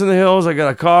little house in the hills. I got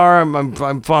a car.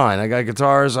 I'm fine. I got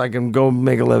guitars. I can go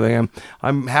make a living.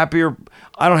 I'm happier.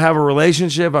 I don't have a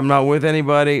relationship. I'm not with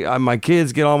anybody. My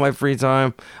kids get all my free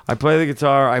time. I play the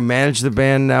guitar. I manage the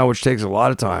band now, which takes a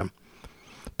lot of time.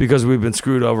 Because we've been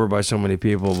screwed over by so many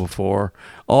people before.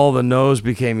 All the no's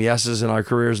became yeses, and our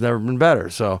career's never been better.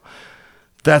 So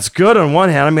that's good on one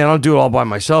hand. I mean, I don't do it all by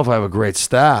myself. I have a great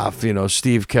staff.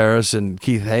 Steve Karras and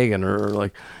Keith Hagen are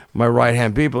like my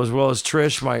right-hand people, as well as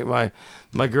Trish,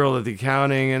 my girl at the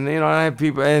accounting. And, I have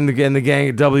people, and the gang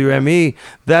at WME.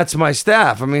 That's my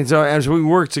staff. I mean, so as we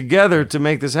work together to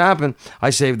make this happen, I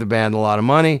save the band a lot of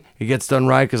money. It gets done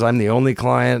right because I'm the only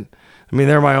client. I mean,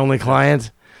 they're my only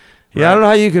client. Yeah, I don't know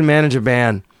how you can manage a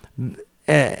band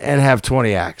and have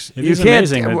 20 acts. It is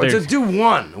amazing that just do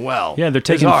one well. Yeah, they're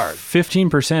taking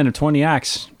 15% of 20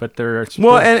 acts, but they're...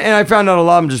 Well, and I found out a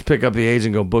lot of them just pick up the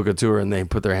agent, go book a tour, and they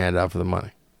put their hand out for the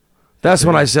money. That's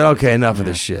when I said, okay, enough of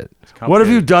this shit. What have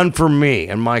you done for me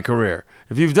and my career?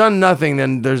 If you've done nothing,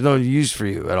 then there's no use for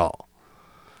you at all.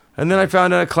 And then I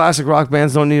found out classic rock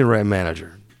bands don't need a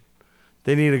manager.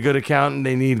 They need a good accountant.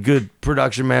 They need good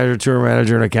production manager, tour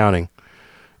manager, and accounting.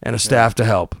 And a staff to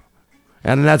help.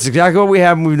 And that's exactly what we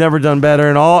have, and we've never done better.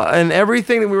 And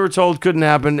everything that we were told couldn't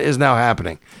happen is now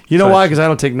happening. You know why? Because I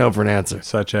don't take no for an answer.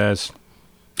 Such as?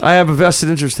 I have a vested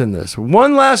interest in this.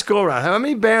 One last go-around. How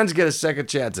many bands get a second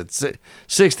chance at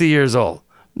 60 years old?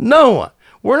 No one.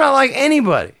 We're not like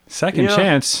anybody. Second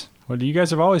chance? Well, you guys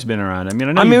have always been around.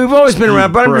 I mean, we've always been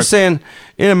around, but I'm just saying,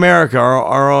 in America,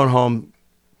 our own home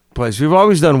place, we've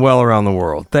always done well around the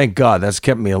world. Thank God. That's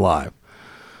kept me alive.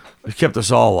 It kept us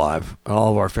all alive.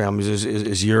 All of our families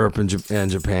is Europe and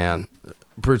Japan,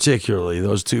 particularly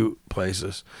those two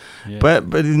places. Yeah.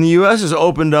 But in the U.S. has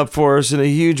opened up for us in a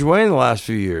huge way in the last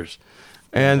few years,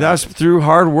 and that's through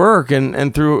hard work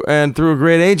and through a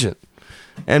great agent,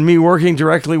 and me working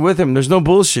directly with him. There's no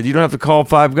bullshit. You don't have to call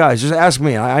 5 guys. Just ask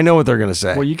me. I know what they're going to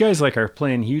say. Well, you guys are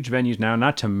playing huge venues now.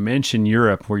 Not to mention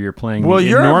Europe, where you're playing in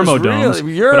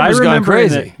Normodomes. Europe has gone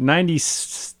crazy.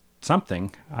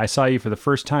 90-something, I saw you for the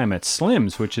first time at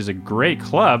Slim's, which is a great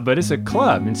club, but it's a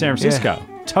club in San Francisco.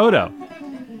 Yeah. Toto.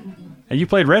 And you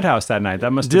played Red House that night.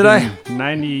 That must have been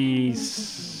 90.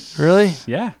 Really?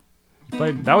 Yeah. You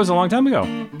played. That was a long time ago.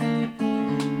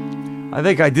 I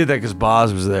think I did that because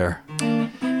Boz was there.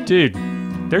 Dude,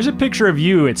 there's a picture of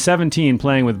you at 17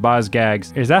 playing with Boz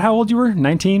Gags. Is that how old you were?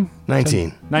 19?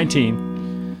 19.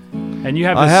 19. And you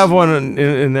have this, I have one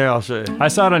in there, I'll show you. I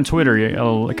saw it on Twitter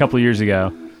a couple of years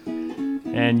ago.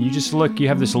 And you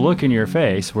have this look in your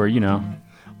face where,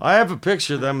 I have a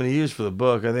picture that I'm going to use for the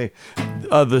book. I think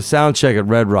the sound check at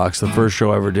Red Rocks, the first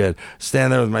show I ever did.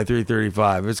 Stand there with my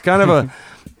 335. It's kind of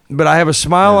but I have a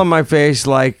smile on my face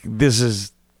like this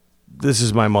is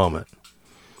my moment.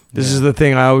 This is the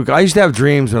thing. I used to have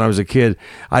dreams when I was a kid.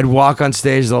 I'd walk on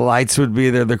stage, the lights would be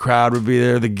there, the crowd would be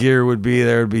there, the gear would be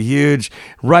there, it'd be huge.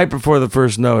 Right before the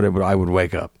first note, I would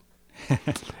wake up.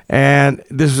 And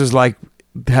this was like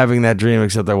having that dream,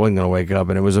 except I wasn't going to wake up,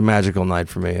 and it was a magical night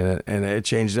for me, and it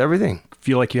changed everything.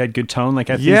 Feel like you had good tone, like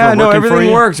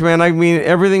everything worked, man. I mean,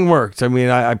 everything worked. I mean,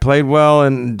 I played well,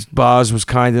 and Boz was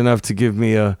kind enough to give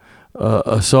me a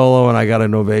solo, and I got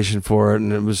an ovation for it,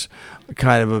 and it was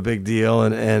kind of a big deal,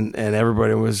 and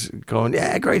everybody was going,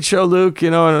 yeah, great show, Luke,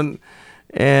 and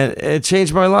it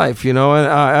changed my life, and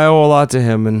I owe a lot to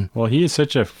him. And well, he is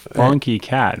such a funky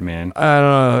cat, man. I don't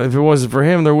know, if it wasn't for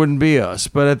him, there wouldn't be us.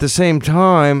 But at the same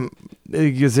time,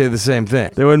 you could say the same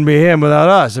thing. There wouldn't be him without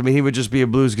us. I mean, he would just be a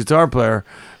blues guitar player,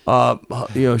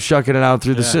 shucking it out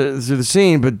through the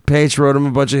scene. But Paige wrote him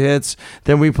a bunch of hits.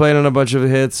 Then we played on a bunch of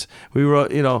hits. We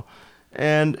wrote,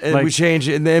 and we changed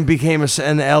it, and then it became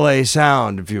an LA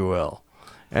sound, if you will.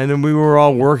 And then we were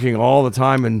all working all the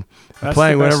time and That's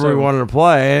playing the best whenever we of- wanted to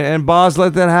play. And Boz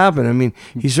let that happen. I mean,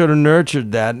 he sort of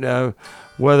nurtured that,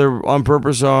 whether on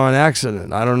purpose or on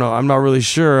accident. I don't know. I'm not really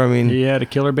sure. I mean, He had a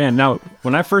killer band. Now,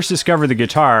 when I first discovered the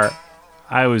guitar,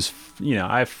 I was,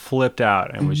 I flipped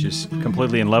out and was just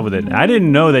completely in love with it. I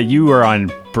didn't know that you were on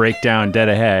Breakdown Dead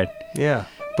Ahead. yeah.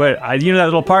 But that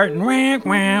little part? That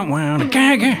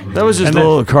That was just And a then-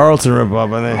 little Carlton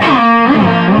ripoff, I think.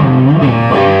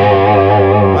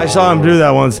 I saw him do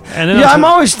that once. And then yeah, on I'm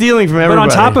top- always stealing from But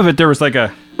everybody. on top of it, there was like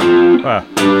a... damn,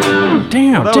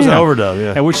 that was an overdub,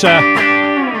 yeah. And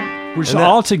which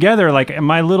all together, like in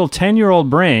my little 10-year-old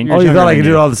brain... Oh, you thought I could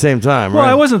do it all at the same time, Well,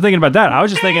 right? I wasn't thinking about that. I was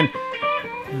just thinking,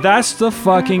 that's the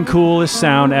fucking coolest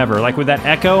sound ever. Like with that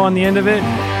echo on the end of it.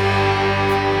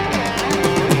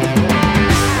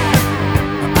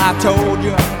 I told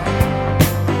you.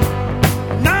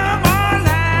 No more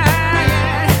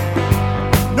lying.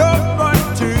 No run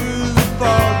to the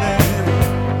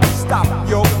falling. Stop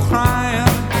your crying.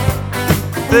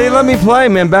 They let me play,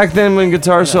 man. Back then, when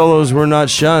guitar solos were not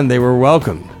shunned, they were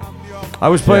welcomed. I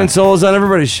was playing solos on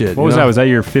everybody's shit. What was that? Was that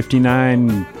your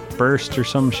 59 burst or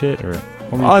some shit? Or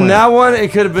what were you On playing? that one?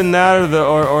 It could have been that or the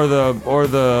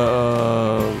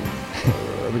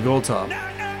gold top.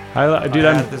 Dude,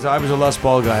 I was a Les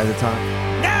Paul guy at the time.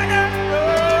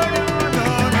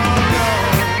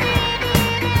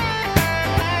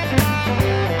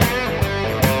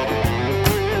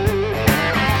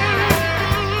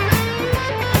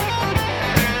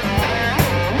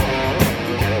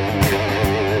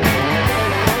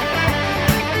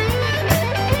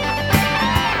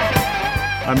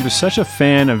 I'm just such a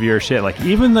fan of your shit. Like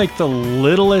even like the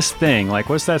littlest thing. Like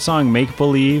what's that song? Make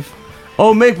Believe.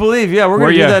 Oh, Make Believe. Yeah, we're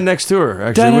going to do that next tour,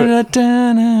 actually. That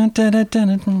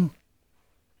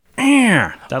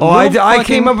Oh, I fucking-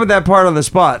 came up with that part on the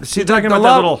spot. See, talking the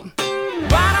about that love- little...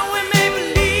 Why don't we make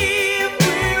believe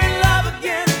we're in love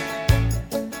again?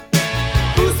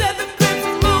 Who said the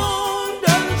crimson moon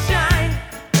doesn't shine?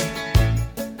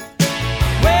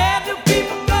 Where do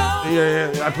people go?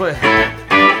 Yeah,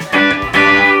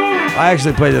 I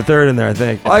actually played the third in there, I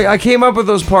think. I came up with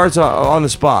those parts on the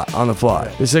spot, on the fly.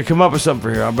 They said, come up with something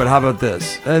for here, but how about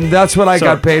this? And that's what I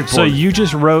got paid for. So you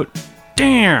just wrote,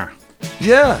 damn.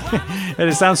 Yeah. And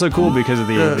it sounds so cool because of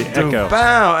the echo.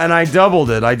 Bow, and I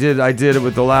doubled it. I did it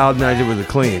with the loud and I did it with the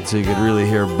clean, so you could really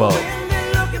hear both. And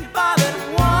they're looking for that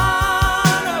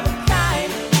one of a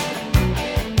kind.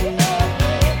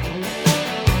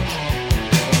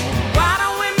 Why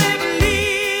don't we make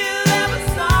believe that we're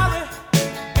sorry?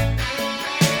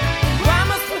 Why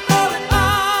must we hold it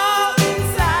all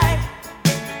inside?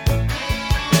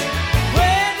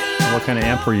 Where the love What kind of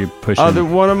amp were you pushing? The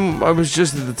one of them, I was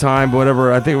just at the time,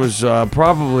 whatever. I think it was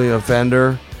probably a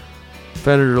Fender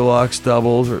Deluxe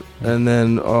double, and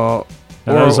then or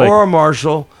a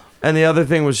Marshall, and the other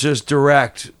thing was just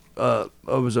direct. It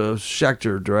was a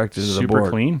Schecter direct into the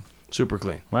board. Super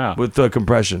clean. Wow. With the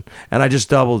compression, and I just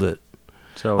doubled it.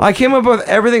 So I came up with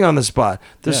everything on the spot.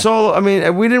 The solo. I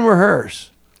mean, we didn't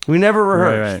rehearse. We never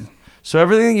rehearsed. Right. So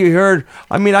everything you heard.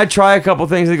 I mean, I try a couple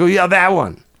things. They go, yeah, that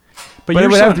one. But it you're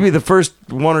would so- have to be the first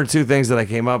one or two things that I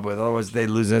came up with. Otherwise, they'd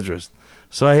lose interest.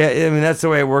 So, I mean, that's the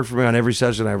way it worked for me on every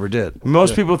session I ever did.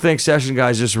 Most people think session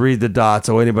guys just read the dots.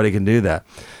 Oh, anybody can do that.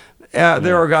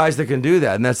 There are guys that can do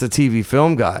that, and that's the TV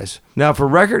film guys. Now, for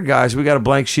record guys, we got a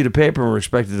blank sheet of paper, and we're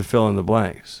expected to fill in the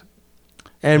blanks.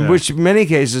 And which, in many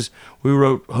cases, we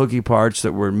wrote hooky parts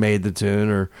that were made the tune,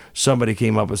 or somebody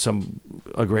came up with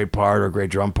a great part, or a great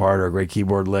drum part, or a great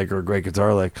keyboard lick, or a great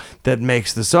guitar lick that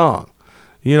makes the song.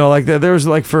 You know, like there was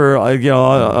like for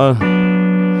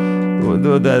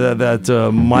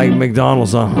that Mike McDonald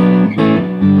song.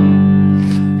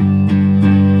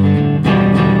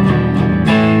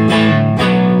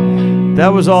 That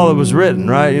was all that was written,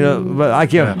 right? You know, but I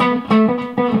can't.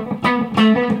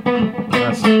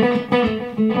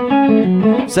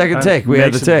 Second take, we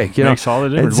had the take. You know, makes all the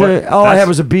difference. all I had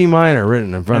was a B minor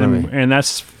written in front of me. And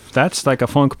that's like a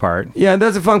funk part. Yeah,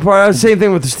 that's a funk part. Same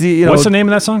thing with the Steve. You know, What's the name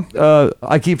of that song?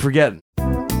 I keep forgetting.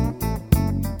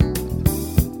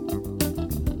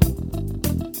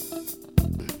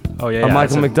 Oh yeah,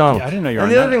 Michael McDonald. Yeah, I didn't know you were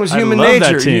And on the other that. thing was I Human love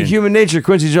that Nature. tune. Human Nature.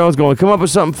 Quincy Jones going, come up with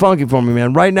something funky for me,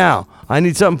 man. Right now. I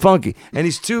need something funky. And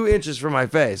he's 2 inches from my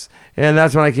face. And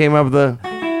that's when I came up with the.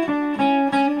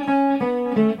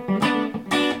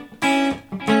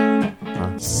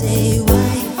 Say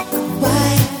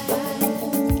why?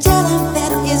 Tell him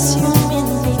that it's human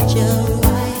nature.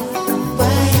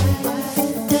 Why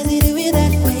does he do it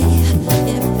that way? If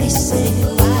they say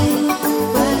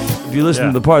why? If you listen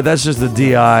to the part, that's just the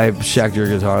DI Schecter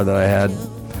guitar that I had.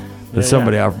 that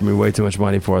somebody offered me way too much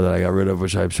money for that I got rid of,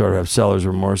 which I sort of have seller's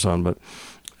remorse on. But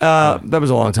that was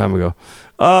a long time ago.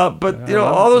 But you know,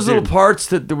 all those little parts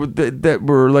that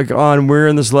were like on "We're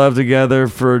in This Love Together"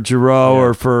 for Giroux,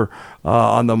 or for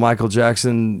on the Michael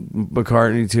Jackson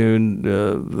McCartney tune,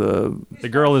 The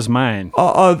Girl Is Mine.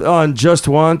 on "Just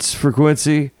Once" for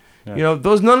Quincy. You know,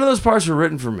 none of those parts were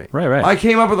written for me. Right. I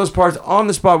came up with those parts on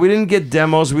the spot. We didn't get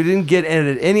demos. We didn't get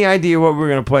any idea what we were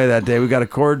going to play that day. We got a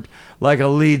chord, like a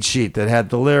lead sheet that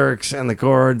had the lyrics and the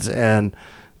chords, and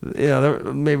you know,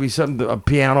 there maybe a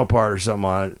piano part or something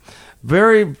on it.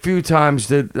 Very few times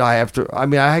did I have to. I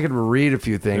mean, I could read a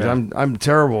few things. Yeah. I'm a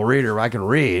terrible reader. I can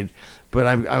read, but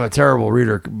I'm a terrible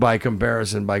reader by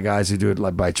comparison by guys who do it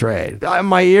like by trade.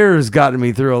 My ear has gotten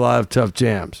me through a lot of tough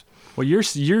jams. Well,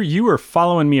 you were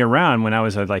following me around when I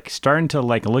was like starting to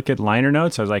like look at liner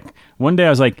notes. I was like, one day I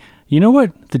was like, you know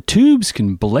what? The Tubes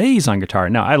can blaze on guitar.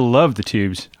 Now I love the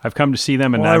Tubes. I've come to see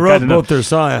them, and Well, I I've wrote gotten both their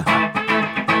songs.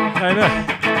 I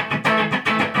know.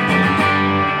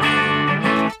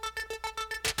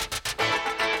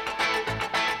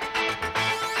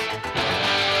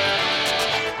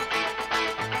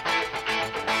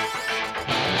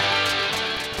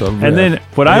 And then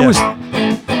what I was.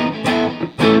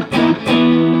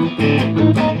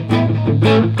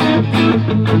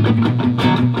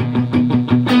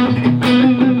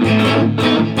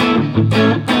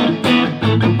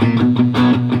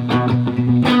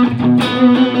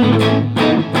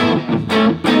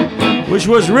 Which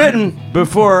was written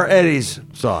before Eddie's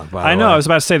song, by the I know. way. I was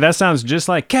about to say that sounds just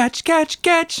like catch, catch,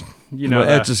 catch. You know,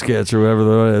 Etch a Sketch or whatever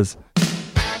that is.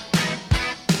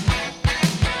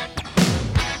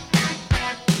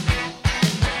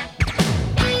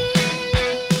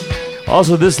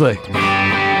 Also, this lick.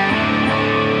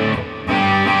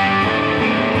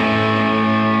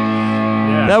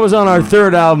 yeah. That was on our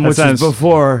third album, That which sounds- is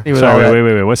before. Sorry,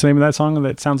 wait. What's the name of that song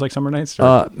that sounds like Summer Nights?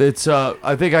 It's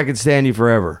I Think I Could Stand You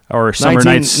Forever. Or Summer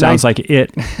Nights sounds like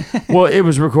it. Well, it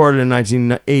was recorded in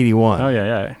 1981. Oh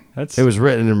yeah. That's. It was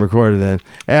written and recorded then,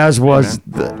 as was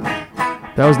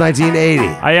that was 1980.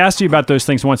 I asked you about those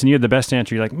things once, and you had the best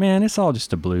answer. You're like, man, it's all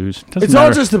just a blues. Doesn't It's all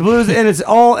matter." just the blues, and it's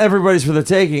all everybody's for the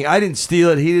taking. I didn't steal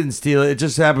it. He didn't steal it. It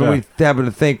just happened we happened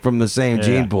to think from the same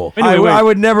gene pool. Anyway, wait. I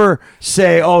would never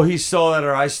say, "Oh, he stole that,"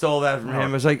 or "I stole that from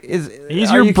him." It's like, He's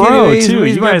are your you bro, kidding me? He's, too.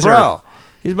 He's You my guys bro. are-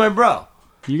 He's my bro.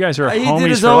 You guys are He homies did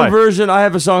his for own life. version. I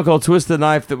have a song called "Twist the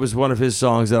Knife" that was one of his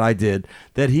songs that I did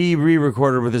that he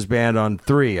re-recorded with his band on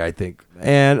 3, I think.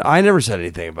 And I never said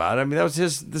anything about it. I mean, that's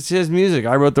his music.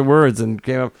 I wrote the words and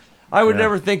came up. I would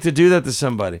never think to do that to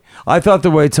somebody. I thought the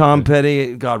way Tom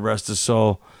Petty, God rest his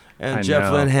soul, and I Jeff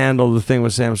know. Lynne handled the thing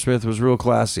with Sam Smith was real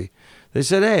classy. They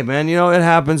said, "Hey, man, you know, it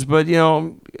happens, but, you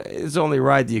know, it's only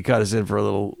right that you cut us in for a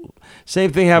little."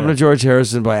 Same thing happened to George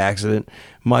Harrison by accident.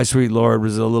 "My Sweet Lord"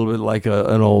 was a little bit like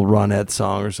an old Ronette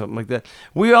song or something like that.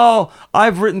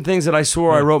 I've written things that I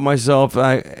swore I wrote myself,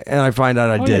 and I find out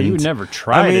I Oh, yeah, didn't. you never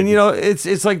tried I mean, it. you know,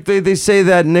 it's like they say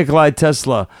that Nikolai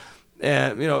Tesla,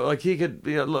 and, you know, like he could,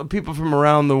 you know, people from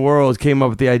around the world came up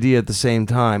with the idea at the same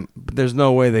time, but there's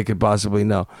no way they could possibly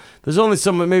know. There's only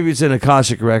someone, maybe it's an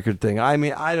Akashic record thing. I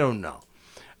mean, I don't know.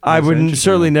 I would interesting.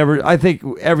 certainly never. I think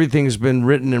everything's been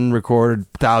written and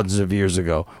recorded thousands of years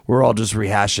ago. We're all just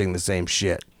rehashing the same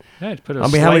shit. Yeah, put a I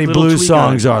mean, how slight many little blues tweak on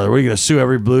songs it. are there? We're going to sue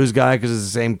every blues guy because it's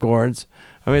the same chords?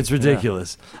 I mean, it's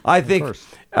ridiculous. I think course.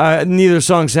 neither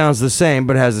song sounds the same,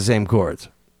 but has the same chords.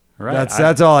 Right.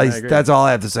 That's all. I agree. That's all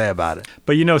I have to say about it.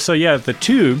 But you know, so yeah, the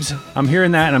Tubes. I'm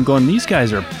hearing that, and I'm going, these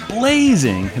guys are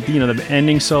blazing. You know, the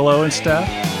ending solo and stuff.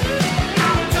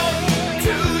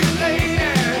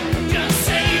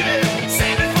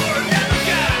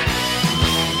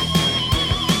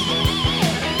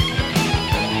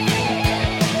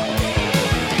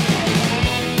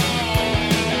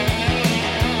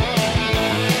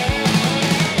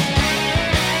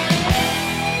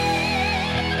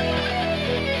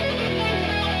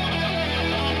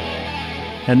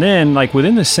 And then, like,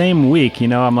 within the same week, you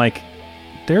know, I'm like,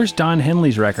 there's Don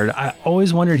Henley's record. I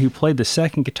always wondered who played the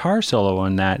second guitar solo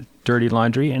on that, Dirty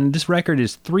Laundry. And this record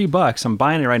is $3. I'm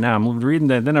buying it right now. I'm reading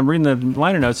the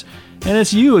liner notes, and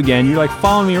it's you again. You're like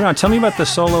following me around. Tell me about the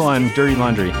solo on Dirty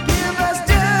Laundry.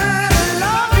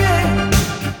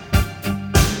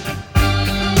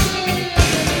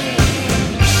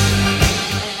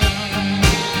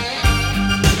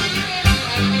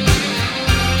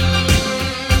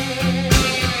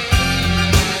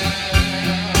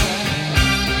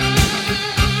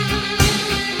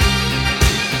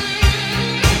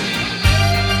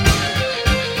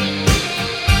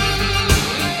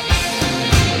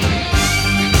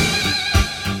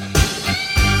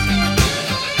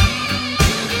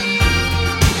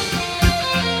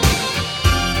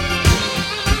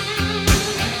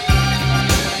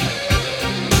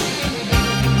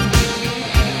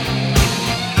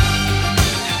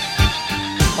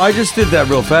 I just did that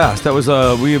real fast. That was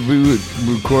we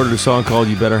recorded a song called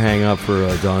 "You Better Hang Up"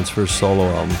 for Don's first solo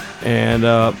album, and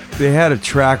they had a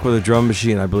track with a drum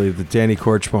machine, I believe, that Danny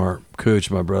Korchmar,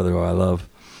 Cooch, my brother, who I love,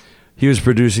 he was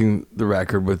producing the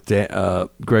record with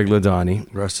Greg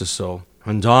Ladani, rest his soul.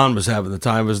 And Don was having the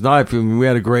time of his life. I mean, we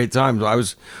had a great time. I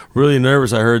was really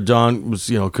nervous. I heard Don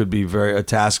was, could be a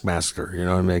taskmaster. You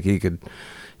know what I mean?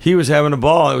 He was having a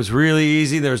ball. It was really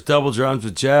easy. There was double drums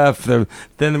with Jeff.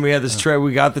 Then we had this track.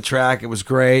 We got the track. It was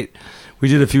great. We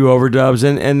did a few overdubs.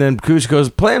 And then Cooch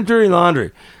goes, play him Dirty Laundry.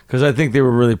 Because I think they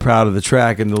were really proud of the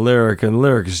track and the lyric. And the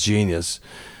lyric is genius.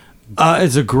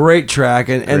 It's a great track.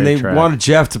 And they wanted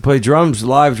Jeff to play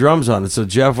live drums on it. So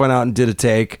Jeff went out and did a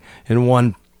take in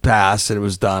one pass, and it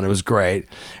was done. It was great.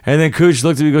 And then Cooch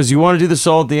looked at me and goes, you want to do the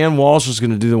solo at the end? Walsh was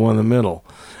going to do the one in the middle.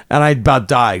 And I about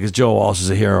died because Joe Walsh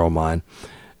is a hero of mine.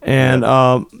 And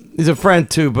he's a friend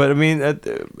too. But I mean, at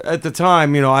the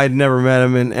time, I'd never met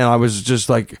him, and I was just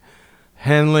like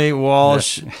Henley,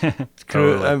 Walsh,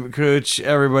 Cooch,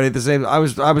 everybody at the same. I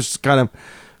was kind of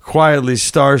quietly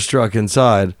starstruck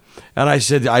inside. And I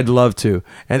said, I'd love to.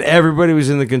 And everybody was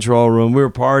in the control room. We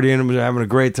were partying, we were having a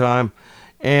great time.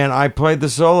 And I played the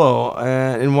solo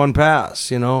in one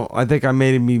pass. I think I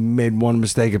made one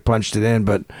mistake and punched it in,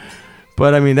 but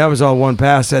I mean that was all one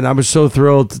pass, and I was so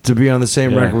thrilled to be on the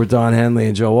same record with Don Henley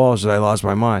and Joe Walsh that I lost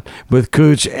my mind with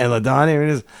Cooch and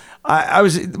Ladani. I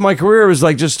mean, my career was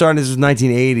like just starting. This was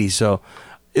 1980, so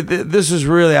this was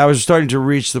really I was starting to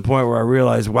reach the point where I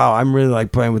realized, wow, I'm really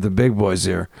like playing with the big boys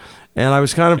here. And I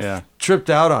was kind of tripped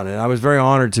out on it. I was very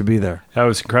honored to be there. That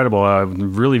was incredible.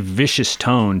 Really vicious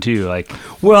tone too.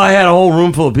 Well, I had a whole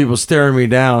room full of people staring me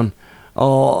down.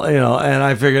 And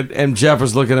I figured, and Jeff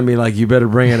was looking at me like, "You better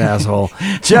bring it, asshole."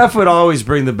 Jeff would always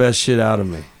bring the best shit out of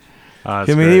me.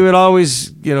 Great. He would always,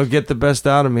 get the best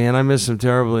out of me, and I miss him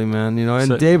terribly, man.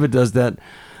 And David does that.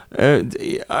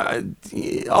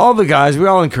 All the guys, we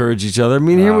all encourage each other. I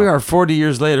mean, here we are 40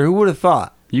 years later. Who would have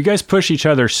thought? You guys push each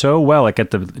other so well. Like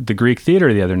at the Greek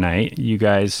Theater the other night, you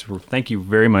guys thank you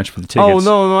very much for the tickets. Oh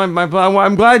no,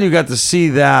 I'm glad you got to see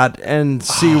that and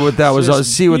see what that was.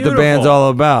 See what the band's all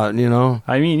about.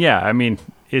 I mean,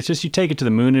 it's just you take it to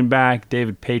the moon and back.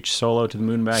 David Page solo to the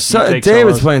moon and back. David's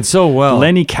solos. playing so well.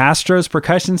 Lenny Castro's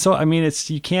percussion solo. I mean,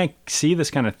 you can't see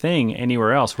this kind of thing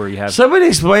anywhere else where you have. Somebody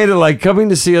explained it like coming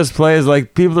to see us play is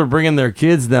like people are bringing their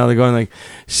kids down. They're going like,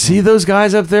 see those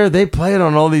guys up there? They play it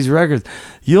on all these records.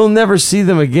 You'll never see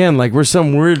them again. Like we're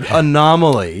some weird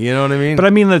anomaly. You know what I mean? But I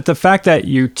mean the fact that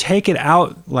you take it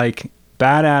out like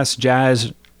badass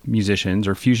jazz musicians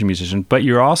or fusion musicians, but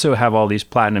you also have all these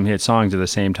platinum hit songs at the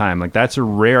same time. Like that's a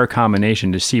rare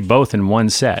combination to see both in one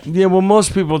set. Yeah, well,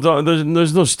 most people don't.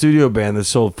 There's no studio band that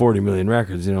sold 40 million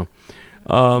records.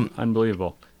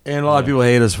 Unbelievable. And a lot of people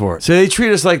hate us for it. So they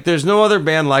treat us like there's no other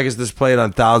band like us that's played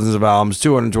on thousands of albums,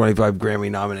 225 Grammy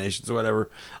nominations, or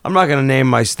whatever. I'm not going to name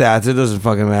my stats. It doesn't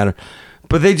fucking matter.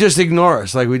 But they just ignore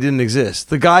us like we didn't exist.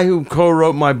 The guy who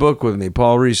co-wrote my book with me,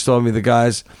 Paul Reese, told me the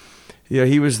guys,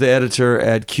 he was the editor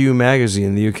at Q Magazine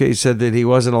in the UK. He said that he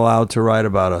wasn't allowed to write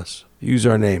about us, use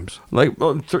our names.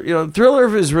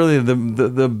 Thriller is really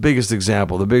the biggest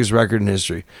example, the biggest record in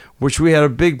history, which we had a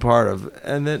big part of,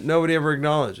 and that nobody ever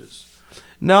acknowledges.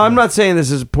 Now, I'm not saying this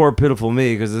is poor, pitiful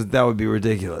me, because that would be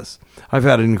ridiculous. I've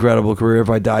had an incredible career. If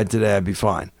I died today, I'd be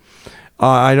fine.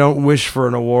 I don't wish for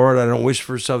an award. I don't wish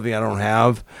for something I don't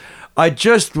have. I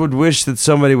just would wish that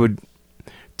somebody would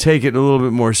take it a little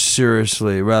bit more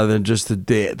seriously rather than just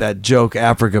that joke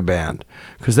Africa band,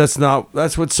 because that's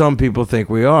what some people think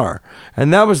we are.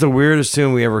 And that was the weirdest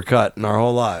tune we ever cut in our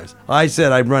whole lives. I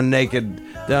said I'd run naked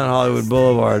down Hollywood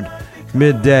Boulevard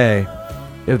midday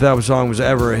if that song was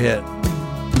ever a hit.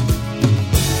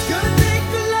 Gonna take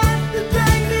a lot to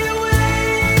drag me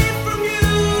away from you.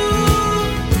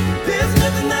 There's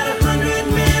nothing that 100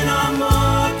 men or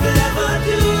more could ever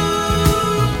do.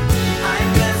 I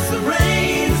guess the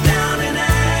rain's down in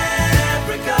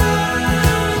Africa.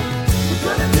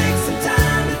 We're gonna take some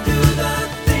time to do the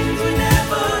things we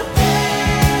never had.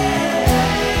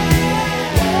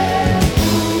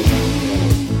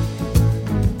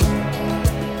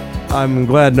 I'm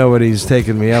glad nobody's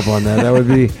taken me up on that. That would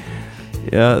be...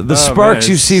 Yeah, the sparks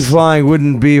you see flying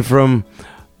wouldn't be from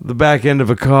the back end of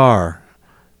a car.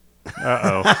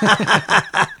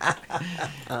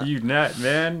 You nut,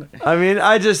 man. I mean,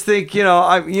 I just think, you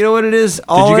know what it is?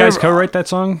 Did you guys co-write that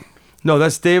song? No,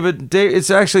 that's David.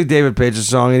 It's actually David Page's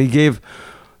song, and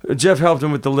Jeff helped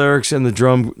him with the lyrics and the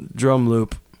drum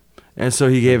loop, and so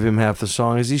he gave him half the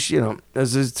song to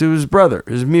his brother,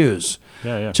 his muse.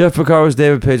 Yeah. Jeff Porcaro was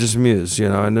David Page's muse,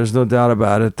 and there's no doubt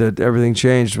about it that everything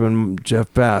changed when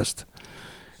Jeff passed.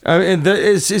 I mean,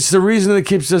 it's the reason that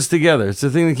keeps us together. It's the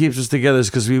thing that keeps us together is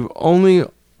because we've only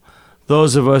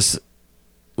those of us,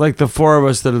 like the four of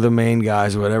us that are the main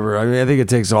guys, whatever. I mean, I think it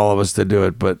takes all of us to do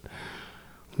it, but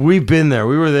we've been there.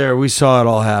 We were there. We saw it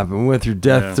all happen. We went through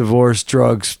death, divorce,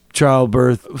 drugs,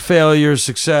 childbirth, failure,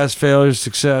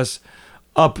 success,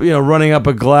 up, running up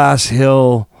a glass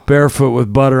hill barefoot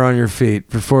with butter on your feet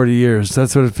for 40 years.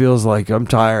 That's what it feels like. I'm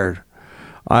tired.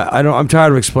 I'm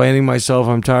tired of explaining myself.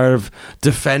 I'm tired of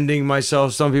defending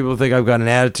myself. Some people think I've got an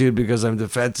attitude because I'm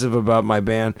defensive about my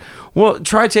band. Well,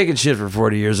 try taking shit for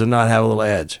 40 years and not have a little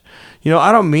edge.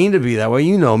 I don't mean to be that way.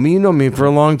 You know me. You know me for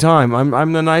a long time.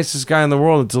 I'm the nicest guy in the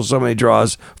world until somebody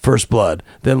draws first blood.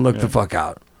 Then look the fuck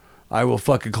out. I will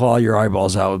fucking claw your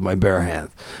eyeballs out with my bare hand.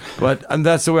 But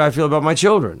that's the way I feel about my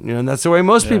children. And that's the way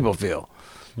most people feel.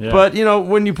 Yeah. But,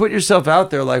 when you put yourself out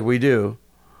there like we do,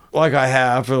 like I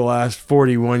have for the last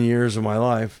 41 years of my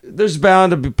life, there's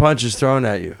bound to be punches thrown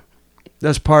at you.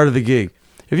 That's part of the gig.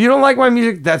 If you don't like my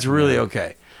music, that's really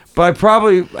okay. But I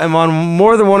probably am on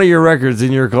more than one of your records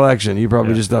in your collection. You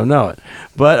probably just don't know it.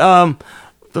 But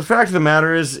the fact of the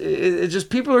matter is, it just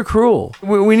people are cruel.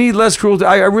 We need less cruelty.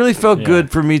 I really felt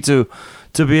good for me to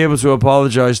be able to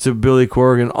apologize to Billy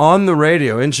Corgan on the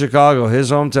radio in Chicago,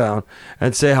 his hometown,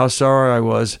 and say how sorry I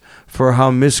was for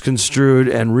how misconstrued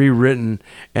and rewritten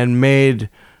and made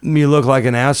me look like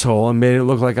an asshole and made it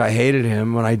look like I hated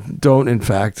him when I don't, in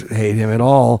fact, hate him at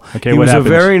all. Okay, he what was happened? A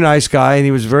very nice guy, and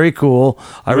he was very cool.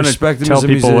 I respect him as a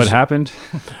musician. Tell people what happened?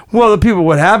 Well,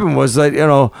 what happened was that,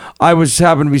 I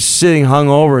happened to be sitting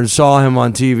hungover and saw him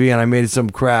on TV, and I made some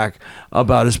crack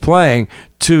about his playing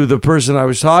to the person I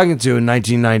was talking to in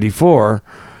 1994.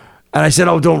 And I said,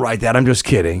 oh, don't write that. I'm just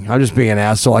kidding. I'm just being an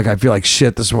asshole. Like I feel like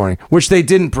shit this morning, which they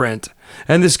didn't print.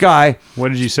 And this guy... What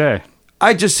did you say?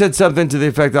 I just said something to the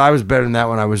effect that I was better than that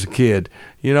when I was a kid,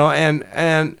 and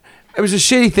it was a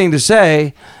shitty thing to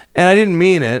say, and I didn't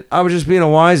mean it. I was just being a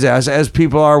wise ass, as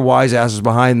people are wise asses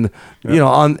behind,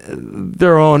 on in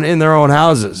their own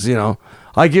houses.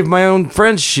 I give my own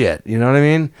friends shit. You know what I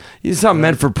mean? It's not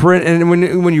meant for print, and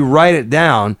when you write it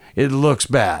down, it looks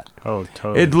bad. Oh,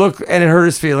 totally. It looked, and it hurt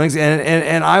his feelings,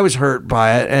 and I was hurt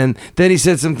by it. And then he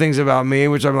said some things about me,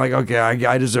 which I'm like, okay,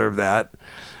 I deserve that.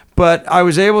 But I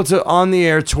was able to, on the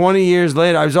air 20 years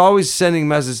later, I was always sending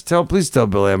messages, please tell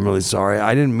Billy I'm really sorry.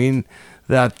 I didn't mean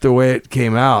that the way it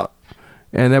came out.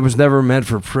 And that was never meant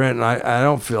for print, and I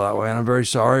don't feel that way, and I'm very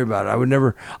sorry about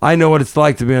it. I know what it's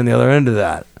like to be on the other end of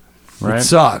that. Right. It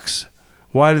sucks.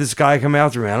 Why did this guy come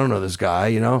after me? I don't know this guy, I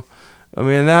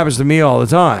mean, that happens to me all the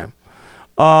time.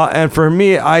 And for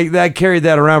me, I carried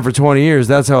that around for 20 years.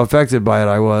 That's how affected by it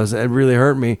I was. It really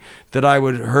hurt me that I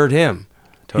would hurt him.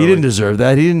 Totally. He didn't deserve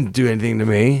that. He didn't do anything to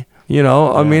me.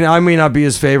 I mean, I may not be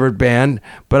his favorite band,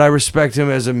 but I respect him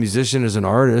as a musician, as an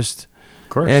artist. Of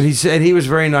course. And he said he was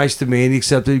very nice to me, and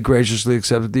he graciously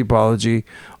accepted the apology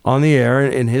on the air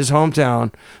in his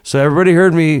hometown. So everybody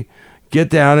heard me get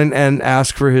down and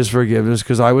ask for his forgiveness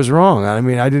because I was wrong. I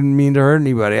mean, I didn't mean to hurt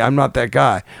anybody. I'm not that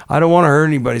guy. I don't want to hurt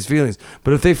anybody's feelings.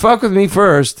 But if they fuck with me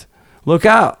first, look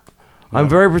out. I'm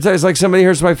very protective. It's like somebody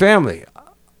hurts my family.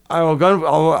 I'm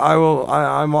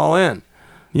all in.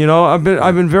 I've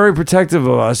been very protective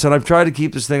of us, and I've tried to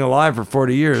keep this thing alive for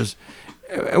 40 years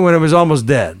when it was almost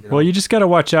dead. Well, you just got to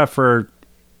watch out for,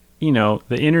 the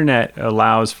internet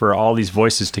allows for all these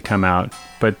voices to come out,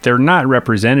 but they're not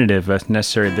representative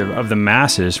necessarily of the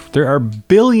masses. There are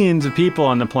billions of people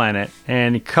on the planet,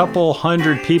 and a couple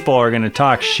hundred people are going to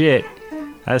talk shit.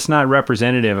 That's not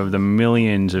representative of the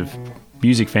millions of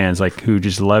music fans who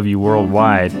just love you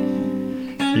worldwide.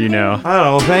 I don't know.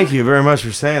 Well, thank you very much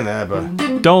for saying that,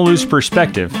 but don't lose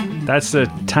perspective. That's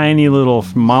the tiny little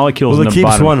molecules in the bottom.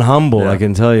 Well, it keeps one humble, I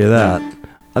can tell you that.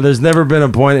 There's never been a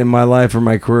point in my life or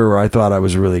my career where I thought I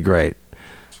was really great.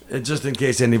 Just in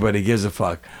case anybody gives a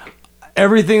fuck.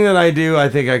 Everything that I do, I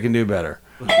think I can do better.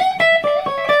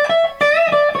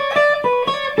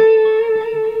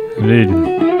 Indeed.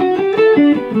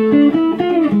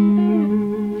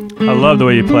 I love the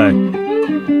way you play.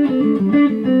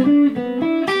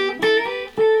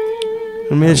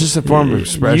 I mean, it's just a form of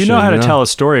expression. You know how to tell a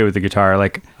story with the guitar,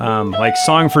 like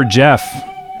Song for Jeff.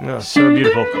 Yeah. So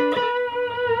beautiful.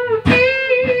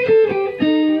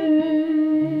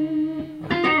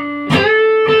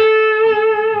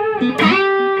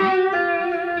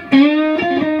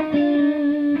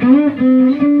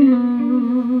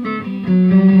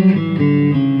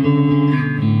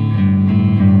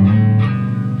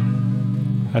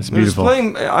 That's beautiful.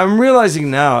 I'm realizing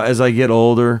now as I get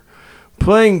older,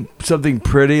 playing something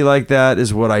pretty like that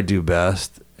is what I do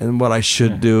best and what I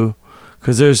should do.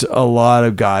 Because there's a lot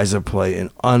of guys that play an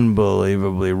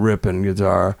unbelievably ripping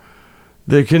guitar.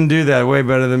 They can do that way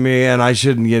better than me, and I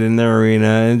shouldn't get in their arena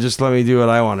and just let me do what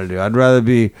I want to do. I'd rather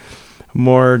be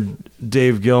more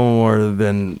Dave Gilmour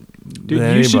than Dude,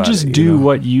 than you should anybody, just do know?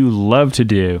 what you love to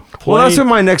do. Well, that's Play what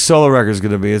my next solo record is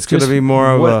going to be. It's going to just be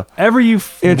more of a whatever you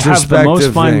have the most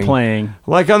introspective fun thing. playing.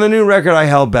 Like on the new record, I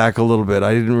held back a little bit.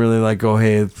 I didn't really like go,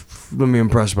 hey, let me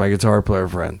impress my guitar player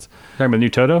friends. Talking about new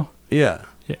Toto? Yeah.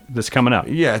 Yeah, that's coming up.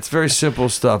 Yeah, it's very simple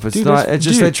stuff. It's Dude, not. that's- It's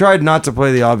just dude. I tried not to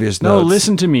play the obvious No, notes.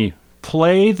 listen to me.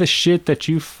 Play the shit that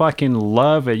you fucking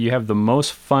love and you have the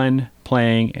most fun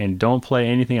playing, and don't play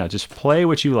anything else. Just play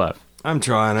what you love. I'm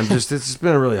trying. It's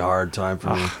been a really hard time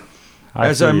for me. I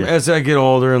As feel you. as I get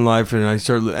older in life, and I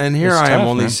start, and here It's I am, tough,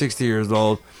 only man. 60 years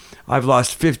old. I've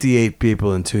lost 58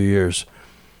 people in 2 years.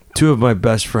 2 of my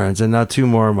best friends, and now 2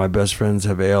 more of my best friends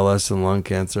have ALS and lung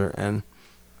cancer. And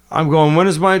I'm going, when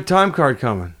is my time card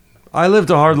coming? I lived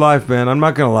a hard life, man. I'm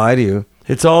not gonna lie to you.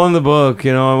 It's all in the book,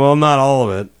 you know. Well, not all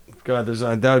of it. God,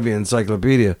 that would be an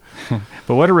encyclopedia.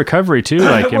 But what a recovery, too.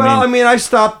 Like, Well, I mean, I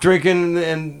stopped drinking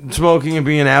and smoking and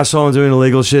being an asshole and doing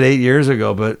illegal shit 8 years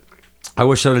ago, but I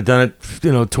wish I'd have done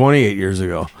it, 28 years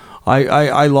ago.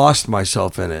 I lost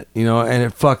myself in it, and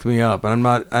it fucked me up. And I'm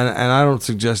not, and I don't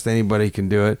suggest anybody can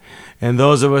do it. And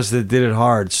those of us that did it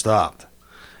hard stopped.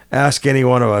 Ask any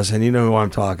one of us, and you know who I'm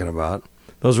talking about.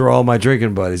 Those were all my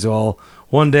drinking buddies.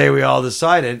 One day we all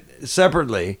decided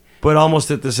separately, but almost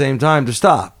at the same time, to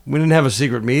stop. We didn't have a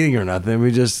secret meeting or nothing.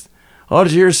 We just, oh,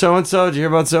 did you hear so-and-so? Did you hear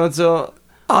about so-and-so?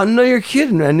 Oh, no, you're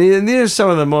kidding, man. These are some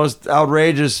of the most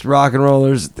outrageous rock and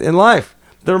rollers in life.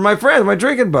 They're my friends, my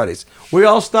drinking buddies. We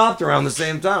all stopped around the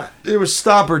same time. It was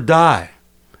stop or die.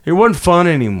 It wasn't fun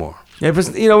anymore. If it's,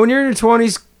 when you're in your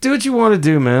 20s, do what you want to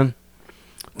do, man.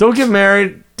 Don't get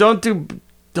married. Don't do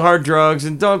hard drugs.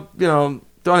 And don't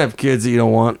have kids that you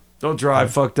don't want. Don't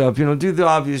drive fucked up. Do the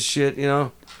obvious shit,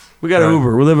 We got Right.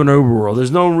 Uber. We live in an Uber world.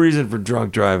 There's no reason for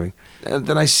drunk driving. And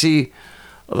then I see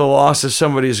the loss of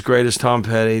somebody as great as Tom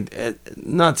Petty.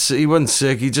 He wasn't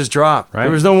sick. He just dropped. Right.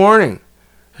 There was no warning.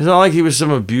 It's not like he was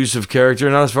some abusive character,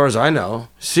 not as far as I know.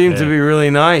 Seemed to Yeah. be really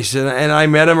nice. And I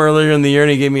met him earlier in the year, and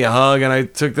he gave me a hug, and I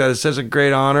took that as such a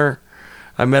great honor.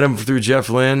 I met him through Jeff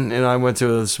Lynne, and I went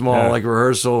to a small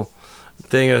rehearsal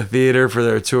thing at a theater for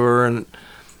their tour, and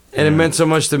it meant so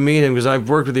much to meet him because I've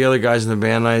worked with the other guys in the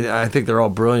band. I think they're all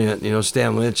brilliant.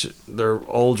 Stan Lynch, their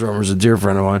old drummer's a dear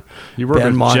friend of mine. You work Ben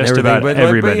with Mott and just everything. about But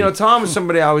everybody. Tom is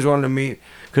somebody I always wanted to meet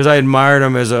because I admired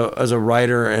him as a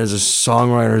writer, as a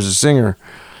songwriter, as a singer.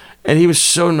 And he was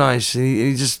so nice.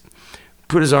 He just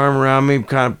put his arm around me,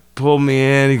 kind of pulled me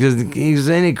in because he was,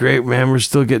 ain't it great, man? We're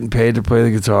still getting paid to play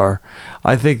the guitar.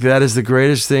 I think that is the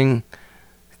greatest thing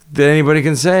that anybody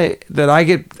can say, that I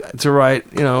get to write.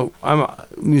 I'm a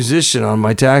musician on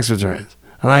my tax returns,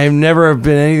 and I have never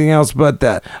been anything else but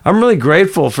that. I'm really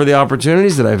grateful for the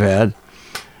opportunities that I've had,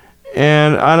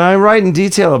 and I write in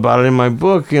detail about it in my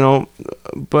book, and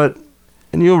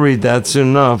you'll read that soon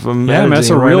enough. I'm yeah, man, that's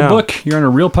a editing it right real now. book. You're on a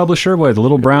real publisher, what, the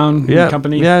Little Brown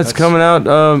Company? Yeah, it's coming out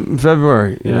in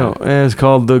February. And it's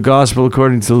called The Gospel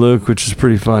According to Luke, which is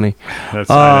pretty funny. That's,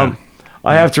 I know.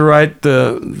 I have to write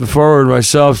the foreword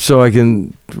myself, so I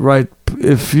can write.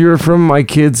 If you're from my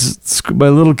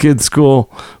little kid's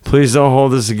school, please don't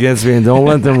hold this against me, and don't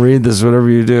let them read this. Whatever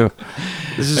you do,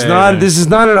 this is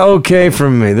not an okay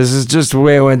from me. This is just the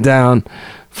way it went down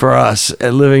for us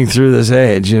at living through this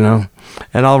age, And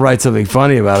I'll write something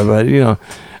funny about it, but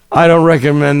I don't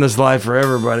recommend this life for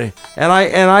everybody. And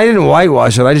I didn't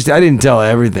whitewash it. I didn't tell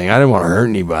everything. I didn't want to hurt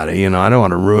anybody. I don't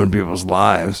want to ruin people's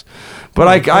lives. But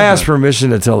I asked permission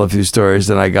to tell a few stories,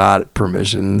 and I got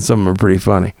permission, and some are pretty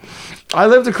funny. I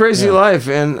lived a crazy life,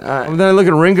 and then I look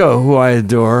at Ringo, who I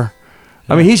adore.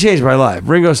 I mean, he changed my life.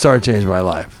 Ringo Starr changed my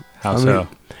life. How so?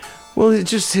 Well,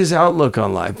 it's just his outlook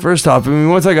on life. First off,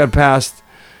 once I got past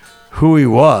who he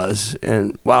was,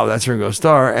 and wow, that's Ringo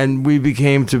Starr, and we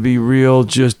became to be real,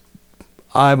 just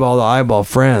eyeball to eyeball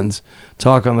friends,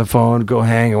 talk on the phone, go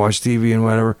hang and watch TV and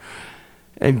whatever.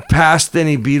 And past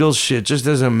any Beatles shit, just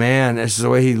as a man, it's the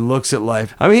way he looks at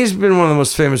life. I mean, he's been one of the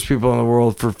most famous people in the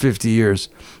world for 50 years.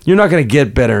 You're not going to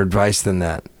get better advice than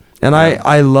that. And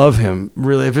I love him,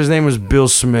 really. If his name was Bill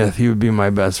Smith, he would be my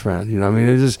best friend.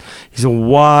 He's a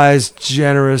wise,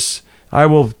 generous. I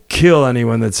will kill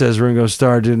anyone that says Ringo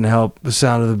Starr didn't help the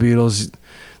sound of the Beatles.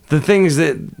 The things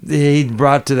that he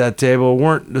brought to that table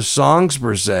weren't the songs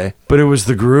per se, but it was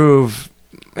the groove.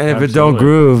 And if it don't Absolutely.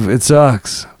 groove, it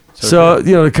sucks. So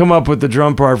to come up with the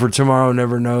drum part for Tomorrow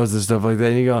Never Knows and stuff like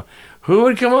that, and you go, who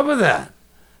would come up with that?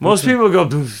 Most people go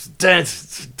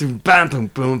dance, bam, boom,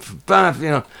 boom, bam. You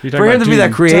know, You're for talking him about to be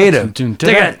that creative, Dude,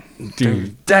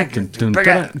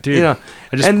 you know,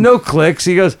 I just- and no clicks.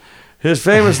 He goes, his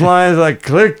famous line is like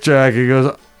click track. He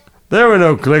goes, there were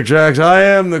no click tracks. I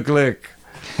am the click.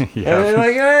 Yeah. And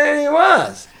like he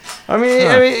was. I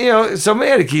mean, you know, somebody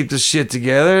had to keep this shit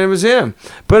together, and it was him.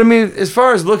 But I mean, as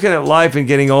far as looking at life and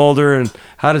getting older and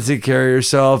how to take care of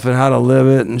yourself and how to live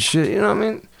it and shit, you know, what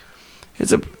I mean,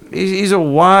 he's a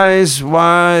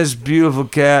wise, beautiful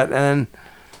cat, and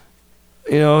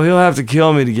you know, he'll have to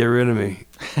kill me to get rid of me.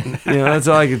 You know, that's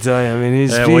all I can tell you. I mean,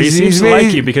 Well, he seems to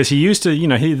like you because he used to, you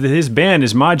know, his band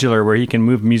is modular where he can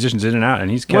move musicians in and out, and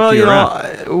he's kept well, you you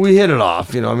around. know, we hit it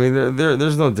off. You know, I mean,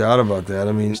 there's no doubt about that.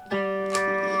 I mean,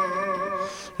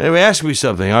 anyway, ask me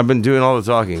something. I've been doing all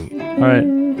the talking. All right.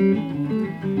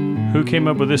 Who came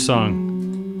up with this song?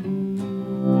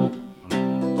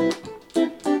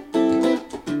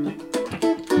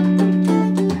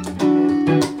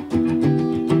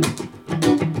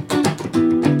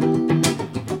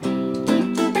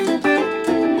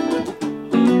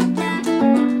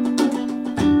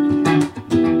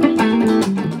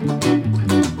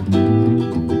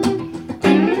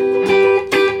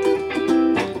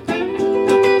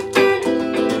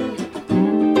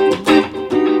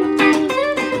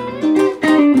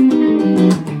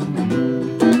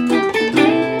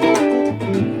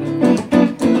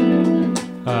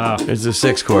 It's a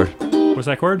 6 chord. What's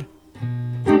that chord?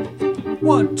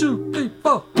 1, 2, 3,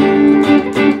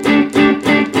 4.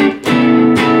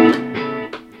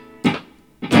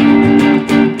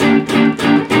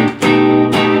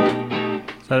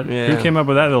 Yeah. Who came up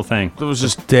with that little thing? That was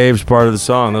just Dave's part of the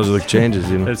song. Those are the changes,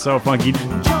 you know. It's so funky.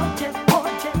 Georgia,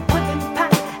 Georgia, pumpkin pie.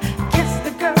 Kiss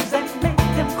the girls and make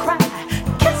them cry.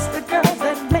 Kiss the girls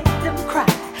and make them cry.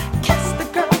 Kiss the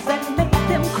girls and make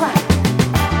them cry.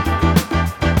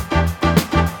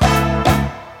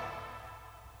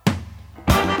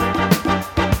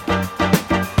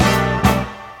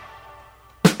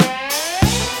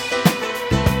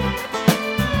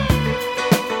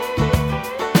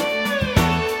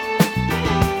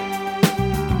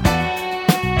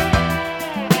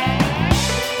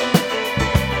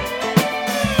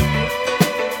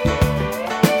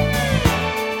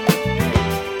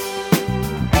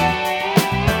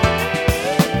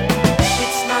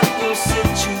 It's not your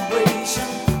situation.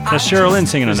 That's Cheryl Lynn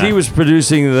singing on that. He was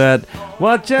producing that.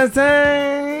 What you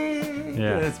say?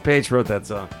 Yeah. It's Paige wrote that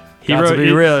song. He Got to wrote- be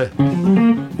he- real.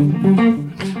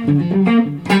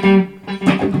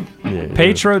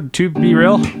 Paige wrote To Be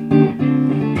Real.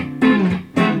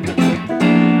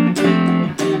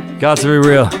 Got to be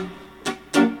real.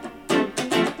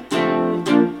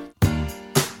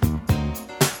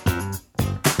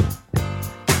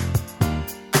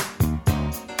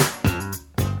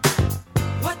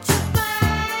 What you think?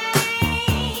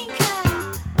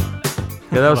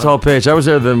 Yeah, that was all Paige. I was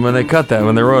there then when they cut that,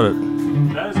 when they wrote it.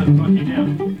 That is a funky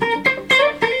jam.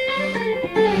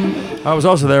 I was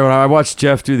also there when I watched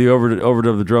Jeff do the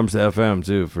overdub the drums to FM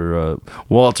too for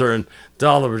Walter, and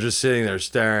Dollar were just sitting there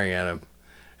staring at him.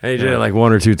 And he did it like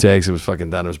 1 or 2 takes. It was fucking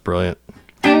done. It was brilliant.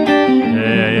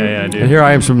 Yeah, dude. And here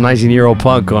I am, some 19-year-old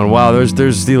punk going, wow,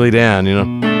 there's Steely Dan, you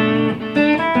know.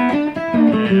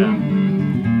 Yeah.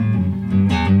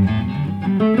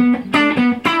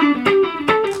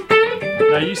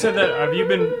 Now you said that. Have you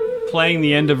been playing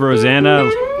the end of Rosanna?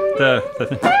 The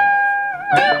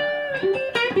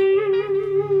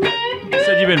you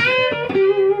said you've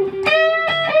been.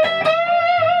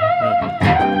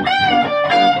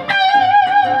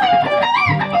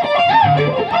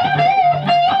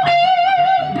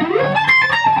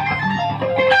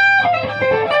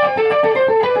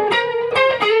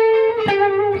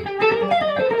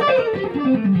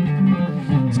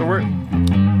 So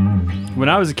when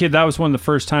I was a kid, that was one of the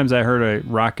first times I heard a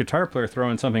rock guitar player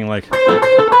throw in something like.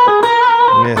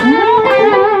 Yeah.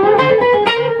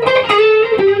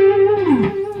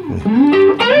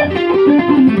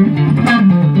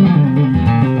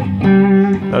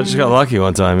 I just got lucky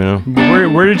one time, you know.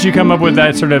 Where did you come up with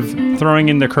that sort of throwing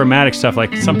in the chromatic stuff?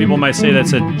 Like some people might say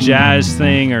that's a jazz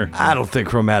thing, or I don't think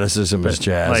chromaticism is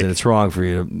jazz, like- and it's wrong for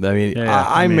you. I mean, Yeah,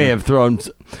 I I mean- may have thrown.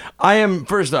 I am,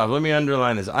 first off, let me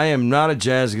underline this. I am not a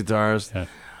jazz guitarist. Yeah.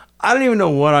 I don't even know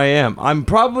what I am. I'm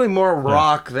probably more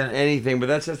rock than anything, but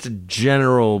that's a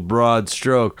general broad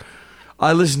stroke.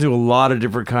 I listen to a lot of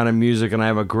different kind of music, and I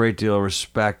have a great deal of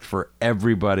respect for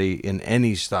everybody in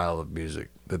any style of music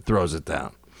that throws it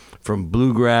down, from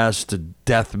bluegrass to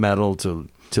death metal to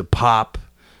pop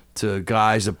to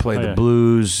guys that play Oh, the yeah.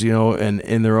 blues, you know, and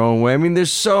in their own way. I mean,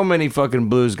 there's so many fucking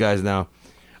blues guys now.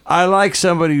 I like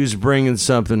somebody who's bringing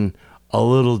something a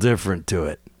little different to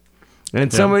it.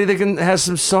 And somebody that has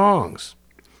some songs.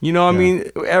 You know, I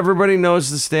mean, everybody knows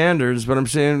the standards, but I'm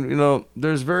saying, you know,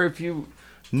 there's very few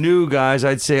new guys,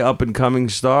 I'd say up-and-coming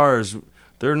stars.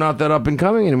 They're not that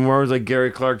up-and-coming anymore. It was like Gary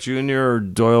Clark Jr. or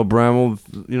Doyle Bramwell,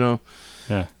 you know,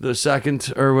 the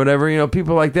second or whatever. You know,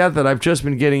 people like that I've just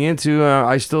been getting into.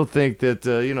 I still think that,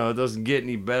 you know, it doesn't get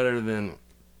any better than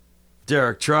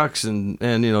Derek Trucks and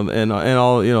you know, and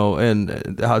all, you know,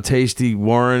 and how tasty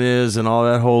Warren is and all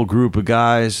that whole group of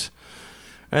guys.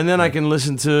 And then I can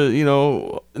listen to, you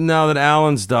know, now that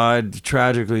Alan's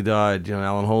tragically died, you know,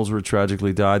 Alan Holdsworth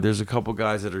tragically died, there's a couple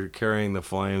guys that are carrying the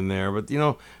flame there. But, you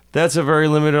know, that's a very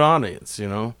limited audience, you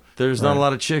know. There's not a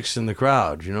lot of chicks in the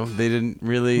crowd, you know. They didn't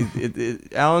really,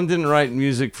 Alan didn't write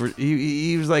music for,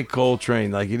 he was like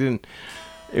Coltrane. Like,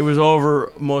 it was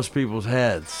over most people's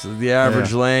heads. The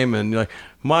average layman, like,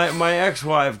 my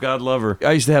ex-wife, God love her,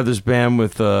 I used to have this band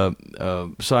with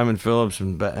Simon Phillips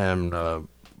and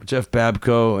Jeff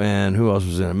Babco, and who else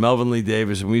was in it? Melvin Lee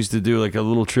Davis, and we used to do like a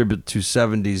little tribute to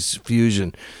 70s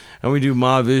fusion. And we do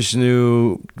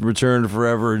Mahavishnu, Return to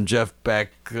Forever, and Jeff Beck,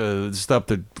 stuff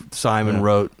that Simon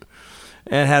wrote,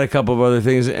 and had a couple of other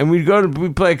things. And we'd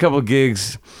play a couple of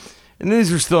gigs, and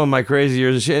these were still in my crazy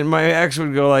years and shit. And my ex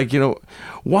would go like, you know,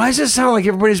 why does it sound like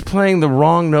everybody's playing the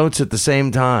wrong notes at the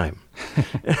same time?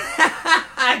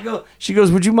 She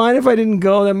goes, would you mind if I didn't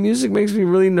go? That music makes me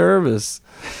really nervous.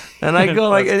 And I go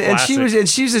like, and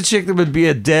she's a chick that would be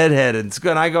a deadhead, and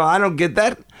I go, I don't get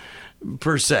that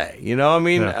per se, you know. I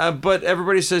mean, but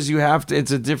everybody says you have to. It's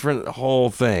a different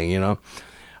whole thing, you know.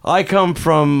 I come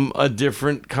from a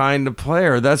different kind of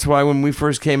player. That's why when we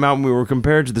first came out and we were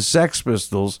compared to the Sex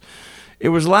Pistols, it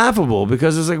was laughable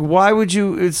because it's like, why would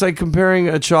you? It's like comparing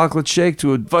a chocolate shake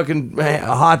to a fucking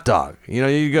hot dog. You know,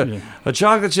 you go a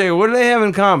chocolate shake. What do they have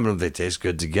in common? They taste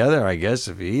good together, I guess,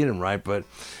 if you eat them right, but.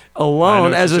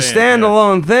 Alone as a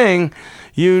standalone thing,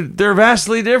 they're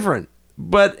vastly different.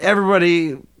 But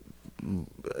everybody,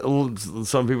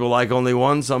 some people like only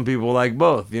one, some people like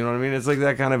both. You know what I mean? It's like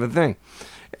that kind of a thing.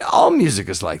 All music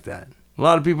is like that. A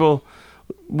lot of people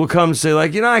will come and say,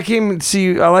 like, you know, I came to see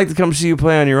you. I like to come see you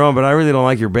play on your own, but I really don't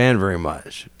like your band very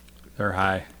much. They're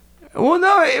high. Well,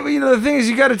 no, you know, the thing is,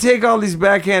 you got to take all these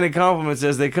backhanded compliments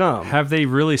as they come. Have they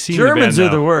really seen Germans the are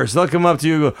band, the worst. They'll come up to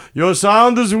you and go, your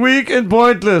sound is weak and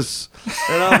pointless.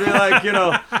 And I'll be like, you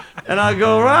know, and I'll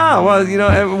go, wow, well, you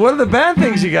know, what are the bad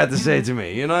things you got to say to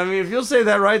me? You know what I mean? If you'll say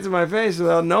that right to my face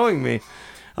without knowing me,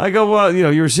 I go, well, you know,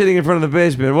 you were sitting in front of the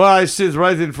bass band. Well, I sit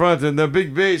right in front and the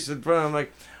big bass in front. I'm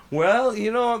like, well,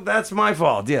 you know, that's my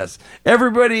fault, yes.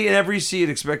 Everybody in every seat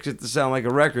expects it to sound like a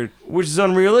record, which is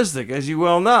unrealistic, as you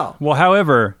well know. Well,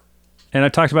 however, and I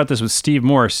talked about this with Steve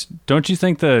Morse, don't you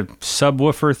think the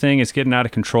subwoofer thing is getting out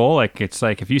of control? Like, it's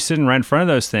like if you sit right in front of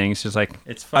those things, it's like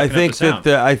it's fucking up the sound.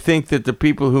 I think that the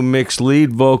people who mix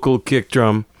lead vocal, kick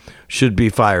drum should be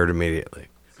fired immediately.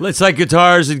 It's like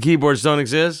guitars and keyboards don't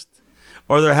exist,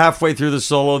 or they're halfway through the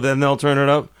solo, then they'll turn it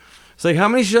up. It's like, how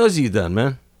many shows have you done,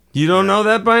 man? You don't know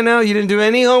that by now? You didn't do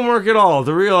any homework at all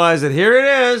to realize that here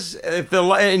it is. If the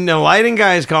lighting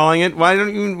guy is calling it,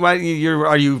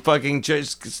 are you fucking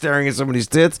just staring at somebody's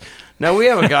tits? Now we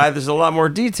have a guy that's a lot more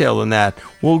detailed than that.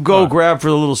 We'll go grab for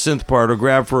the little synth part or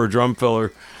grab for a drum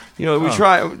filler. You know,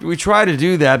 we try to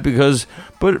do that because,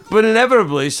 but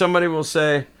inevitably somebody will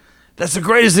say, that's the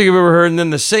greatest thing I've ever heard. And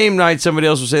then the same night somebody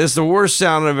else will say, that's the worst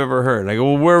sound I've ever heard. And I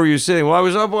go, well, where were you sitting? Well, I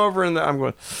was up over in the, I'm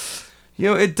going, you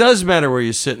know, it does matter where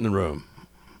you sit in the room.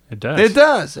 It does. It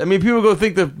does. I mean, people go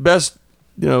think the best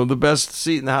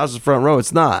seat in the house is front row.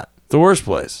 It's not. It's the worst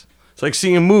place. It's like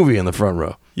seeing a movie in the front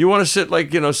row. You want to sit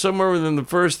like, you know, somewhere within the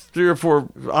first 3 or 4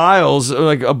 aisles,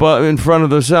 like above, in front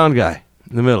of the sound guy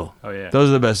in the middle. Oh, yeah. Those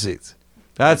are the best seats.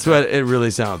 That's what it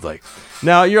really sounds like.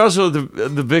 Now, you're also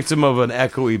the victim of an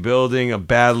echoey building,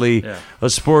 a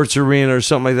sports arena or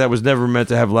something like that was never meant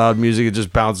to have loud music. It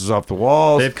just bounces off the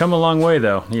walls. They've come a long way,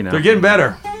 though. You know, they're getting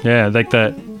better. Yeah, like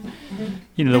that.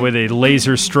 You know, the way they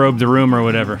laser strobe the room or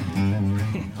whatever.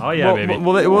 Oh yeah, baby.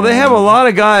 Well, they have a lot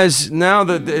of guys now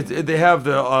that they have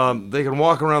they can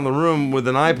walk around the room with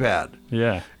an iPad.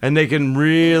 Yeah. And they can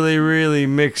really, really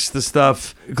mix the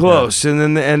stuff close,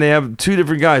 and they have 2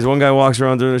 different guys. One guy walks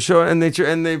around during the show, and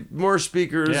they more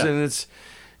speakers, and it's,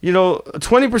 you know,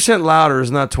 20% louder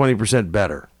is not 20%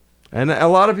 better. And a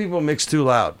lot of people mix too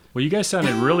loud. Well, you guys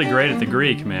sounded really great at the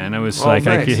Greek, man. It was thanks.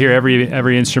 I could hear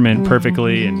every instrument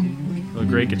perfectly, and a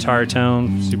great guitar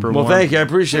tone, super warm. Well, thank you. I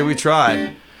appreciate it. We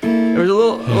tried. It was a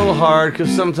little hard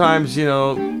because sometimes, you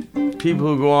know, people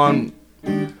who go on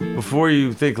before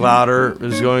you think louder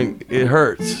it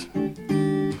hurts.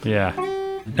 Yeah.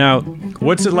 Now,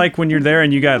 what's it like when you're there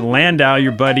and you got Landau,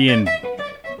 your buddy, and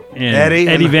And Eddie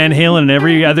Eddie and- Van Halen and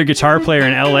every other guitar player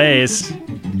in LA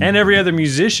and every other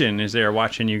musician is there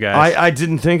watching you guys. I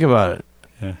didn't think about it.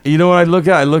 Yeah. You know what I look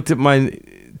at? I looked at my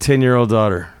 10-year-old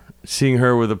daughter. Seeing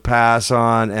her with a pass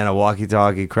on and a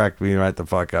walkie-talkie cracked me right the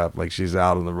fuck up, like she's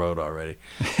out on the road already.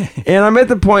 And I'm at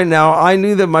the point now, I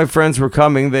knew that my friends were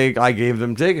coming. I gave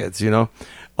them tickets, you know.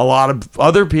 A lot of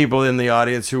other people in the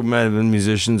audience who might have been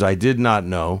musicians I did not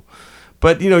know.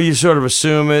 But, you know, you sort of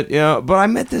assume it, you know. But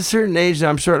I'm at this certain age now,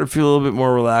 I'm starting to feel a little bit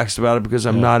more relaxed about it because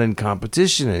I'm not in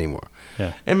competition anymore.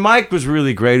 Yeah. And Mike was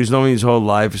really great. He's known me his whole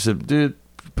life. He said, dude,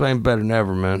 you're playing better than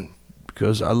ever, man.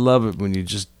 Because I love it when you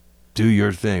just do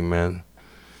your thing, man.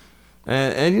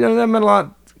 And you know, that meant a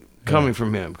lot coming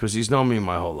from him because he's known me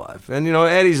my whole life. And, you know,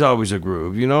 Eddie's always a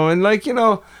groove, you know. And, like, you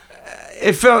know,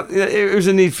 it was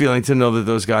a neat feeling to know that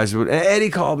those guys would. And Eddie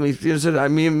called me and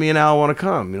said, me and Al want to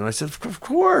come. You know, I said, of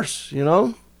course, you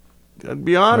know. I'd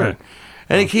be honored. Right.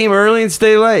 And he came early and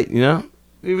stayed late, you know.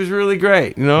 He was really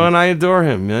great, you know, and I adore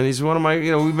him, man. He's one of my,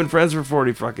 you know, we've been friends for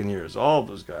 40 fucking years, all of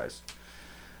those guys.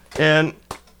 And,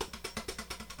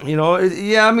 you know,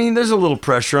 yeah, I mean, there's a little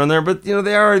pressure on there, but, you know,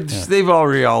 they've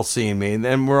already all seen me,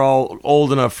 and we're all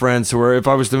old enough friends where if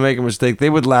I was to make a mistake, they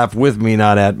would laugh with me,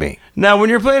 not at me. Now, when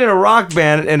you're playing in a rock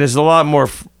band and there's a lot more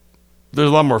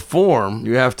form,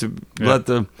 you have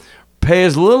to pay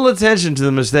as little attention to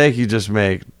the mistake you just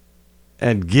made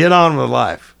and get on with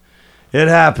life. It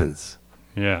happens.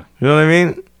 Yeah. You know what I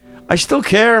mean? I still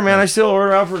care, man. I still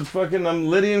order out for fucking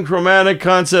Lydian chromatic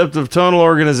concept of tonal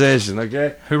organization,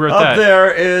 okay? Who wrote Up that?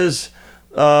 there is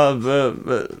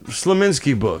the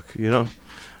Slaminsky book, you know?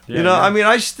 I mean,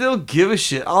 I still give a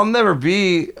shit. I'll never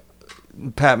be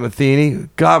Pat Metheny.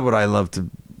 God, would I love to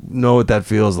know what that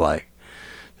feels like.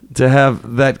 To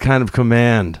have that kind of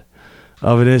command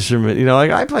of an instrument. You know,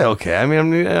 like, I play okay. I mean,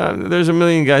 there's a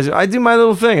million guys. I do my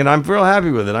little thing, and I'm real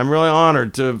happy with it. I'm really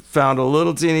honored to have found a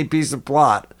little teeny piece of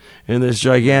plot in this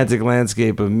gigantic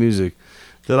landscape of music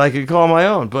that I could call my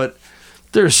own. But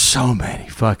there's so many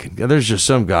there's just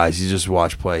some guys you just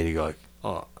watch play and you go like,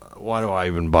 oh, why do I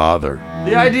even bother?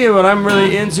 The idea what I'm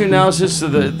really into now is just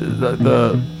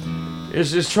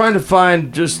is just trying to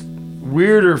find just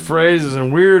weirder phrases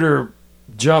and weirder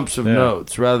jumps of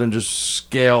notes rather than just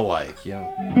scale like, you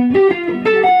know.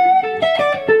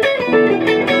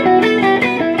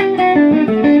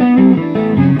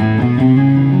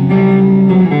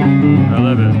 I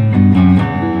love it.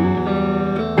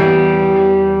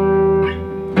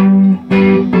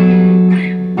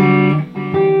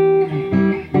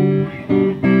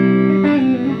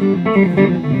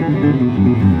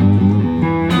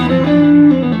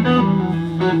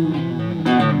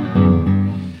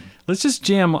 Let's just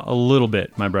jam a little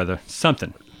bit, my brother.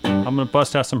 Something. I'm going to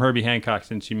bust out some Herbie Hancock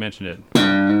since you mentioned it.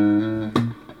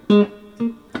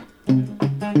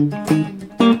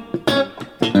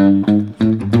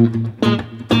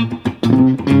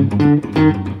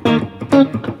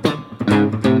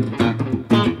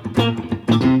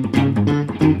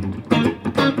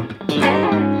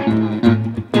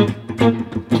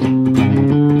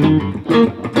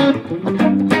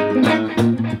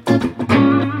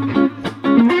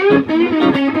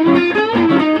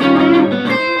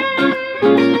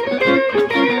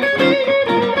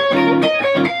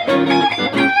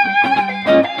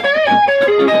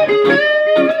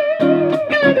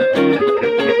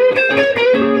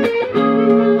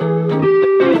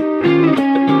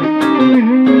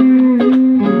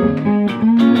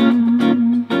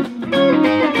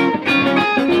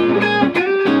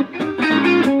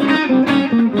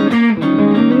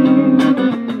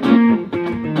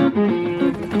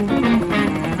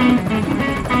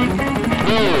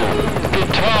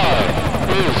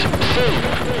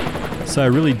 So I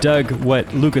really dug what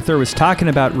Lukather was talking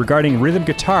about regarding rhythm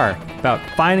guitar, about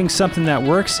finding something that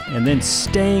works and then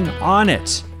staying on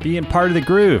it, being part of the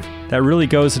groove. That really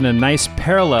goes in a nice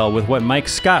parallel with what Mike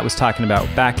Scott was talking about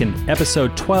back in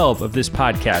episode 12 of this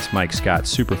podcast. Mike Scott,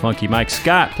 super funky Mike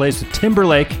Scott, plays with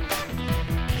Timberlake.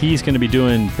 He's going to be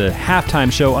doing the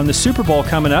halftime show on the Super Bowl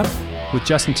coming up with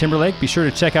Justin Timberlake. Be sure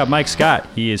to check out Mike Scott.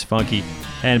 He is funky.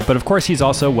 But of course, he's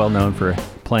also well known for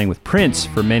playing with Prince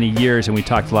for many years, and we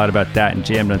talked a lot about that and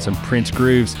jammed on some Prince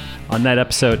grooves on that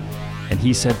episode. And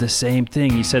he said the same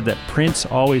thing. He said that Prince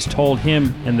always told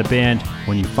him and the band,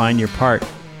 when you find your part,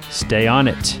 stay on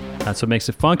it. That's what makes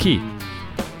it funky.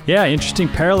 Yeah, interesting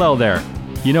parallel there.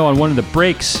 You know, on one of the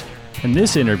breaks in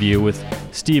this interview with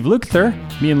Steve Lukather,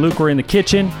 me and Luke were in the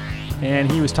kitchen, and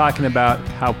he was talking about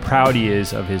how proud he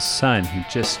is of his son, who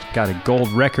just got a gold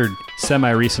record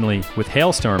semi-recently with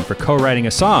Hailstorm for co-writing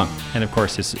a song. And of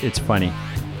course, it's funny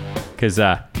because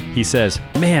He says,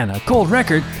 man, a gold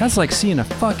record, that's like seeing a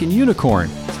fucking unicorn.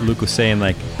 So Luke was saying,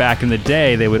 like, back in the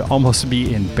day, they would almost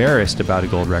be embarrassed about a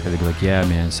gold record. They'd be like, yeah,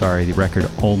 man, sorry, the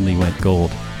record only went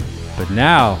gold. But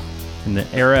now, in the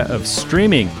era of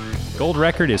streaming, gold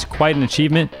record is quite an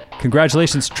achievement.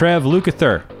 Congratulations, Trev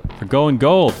Lukather, for going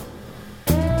gold.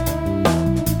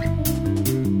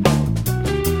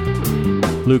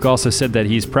 Luke also said that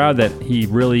he's proud that he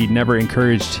really never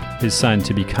encouraged his son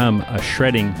to become a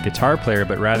shredding guitar player,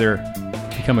 but rather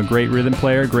become a great rhythm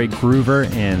player, great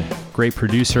groover, and great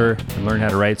producer, and learn how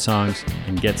to write songs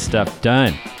and get stuff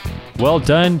done. Well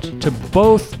done to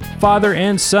both father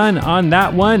and son on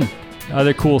that one.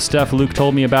 Other cool stuff Luke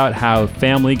told me about how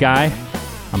Family Guy,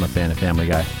 I'm a fan of Family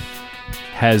Guy,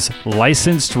 has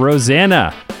licensed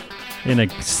Rosanna in a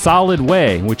solid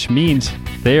way, which means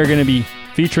they are going to be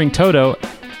featuring Toto,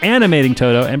 animating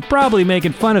Toto, and probably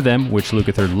making fun of them, which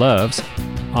Lukather loves,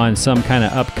 on some kind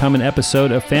of upcoming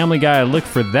episode of Family Guy. Look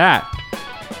for that.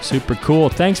 Super cool.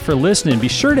 Thanks for listening. Be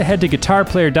sure to head to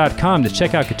guitarplayer.com to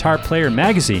check out Guitar Player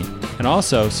Magazine, and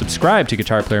also subscribe to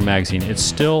Guitar Player Magazine. It's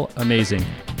still amazing.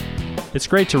 It's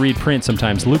great to read print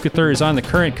sometimes. Lukather is on the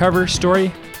current cover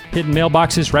story, hitting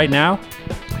mailboxes right now.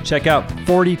 Check out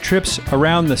 40 Trips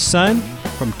Around the Sun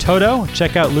from Toto.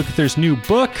 Check out Lukather's new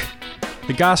book,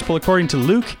 The Gospel According to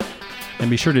Luke, and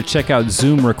be sure to check out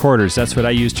Zoom recorders. That's what I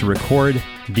use to record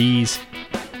these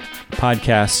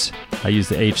podcasts. I use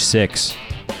the H6.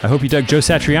 I hope you dug Joe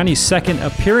Satriani's second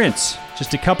appearance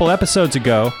just a couple episodes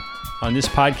ago on this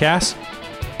podcast.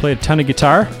 Played a ton of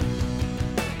guitar.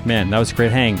 Man, that was a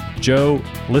great hang. Joe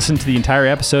listened to the entire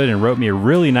episode and wrote me a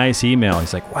really nice email.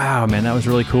 He's like, wow, man, that was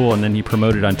really cool. And then he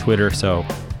promoted on Twitter, so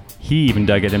he even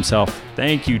dug it himself.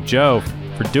 Thank you, Joe,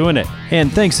 for doing it.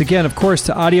 And thanks again, of course,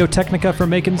 to Audio Technica for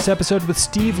making this episode with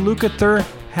Steve Lukather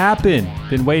happen.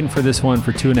 Been waiting for this one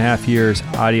for 2.5 years.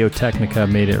 Audio Technica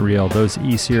made it real. Those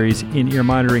E-Series in-ear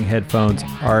monitoring headphones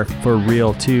are for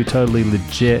real too. Totally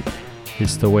legit.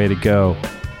 It's the way to go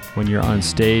when you're on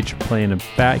stage playing a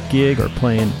fat gig or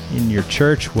playing in your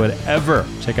church, whatever.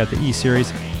 Check out the E-Series.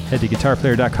 Head to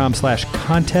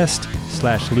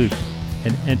guitarplayer.com/contest/Luke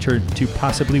and enter to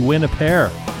possibly win a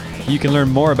pair. You can learn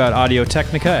more about Audio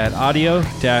Technica at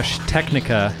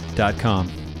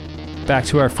audio-technica.com. Back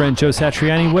to our friend Joe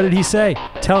Satriani. What did he say?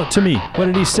 Tell it to me. What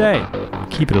did he say?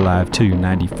 Keep it alive to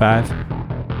 95.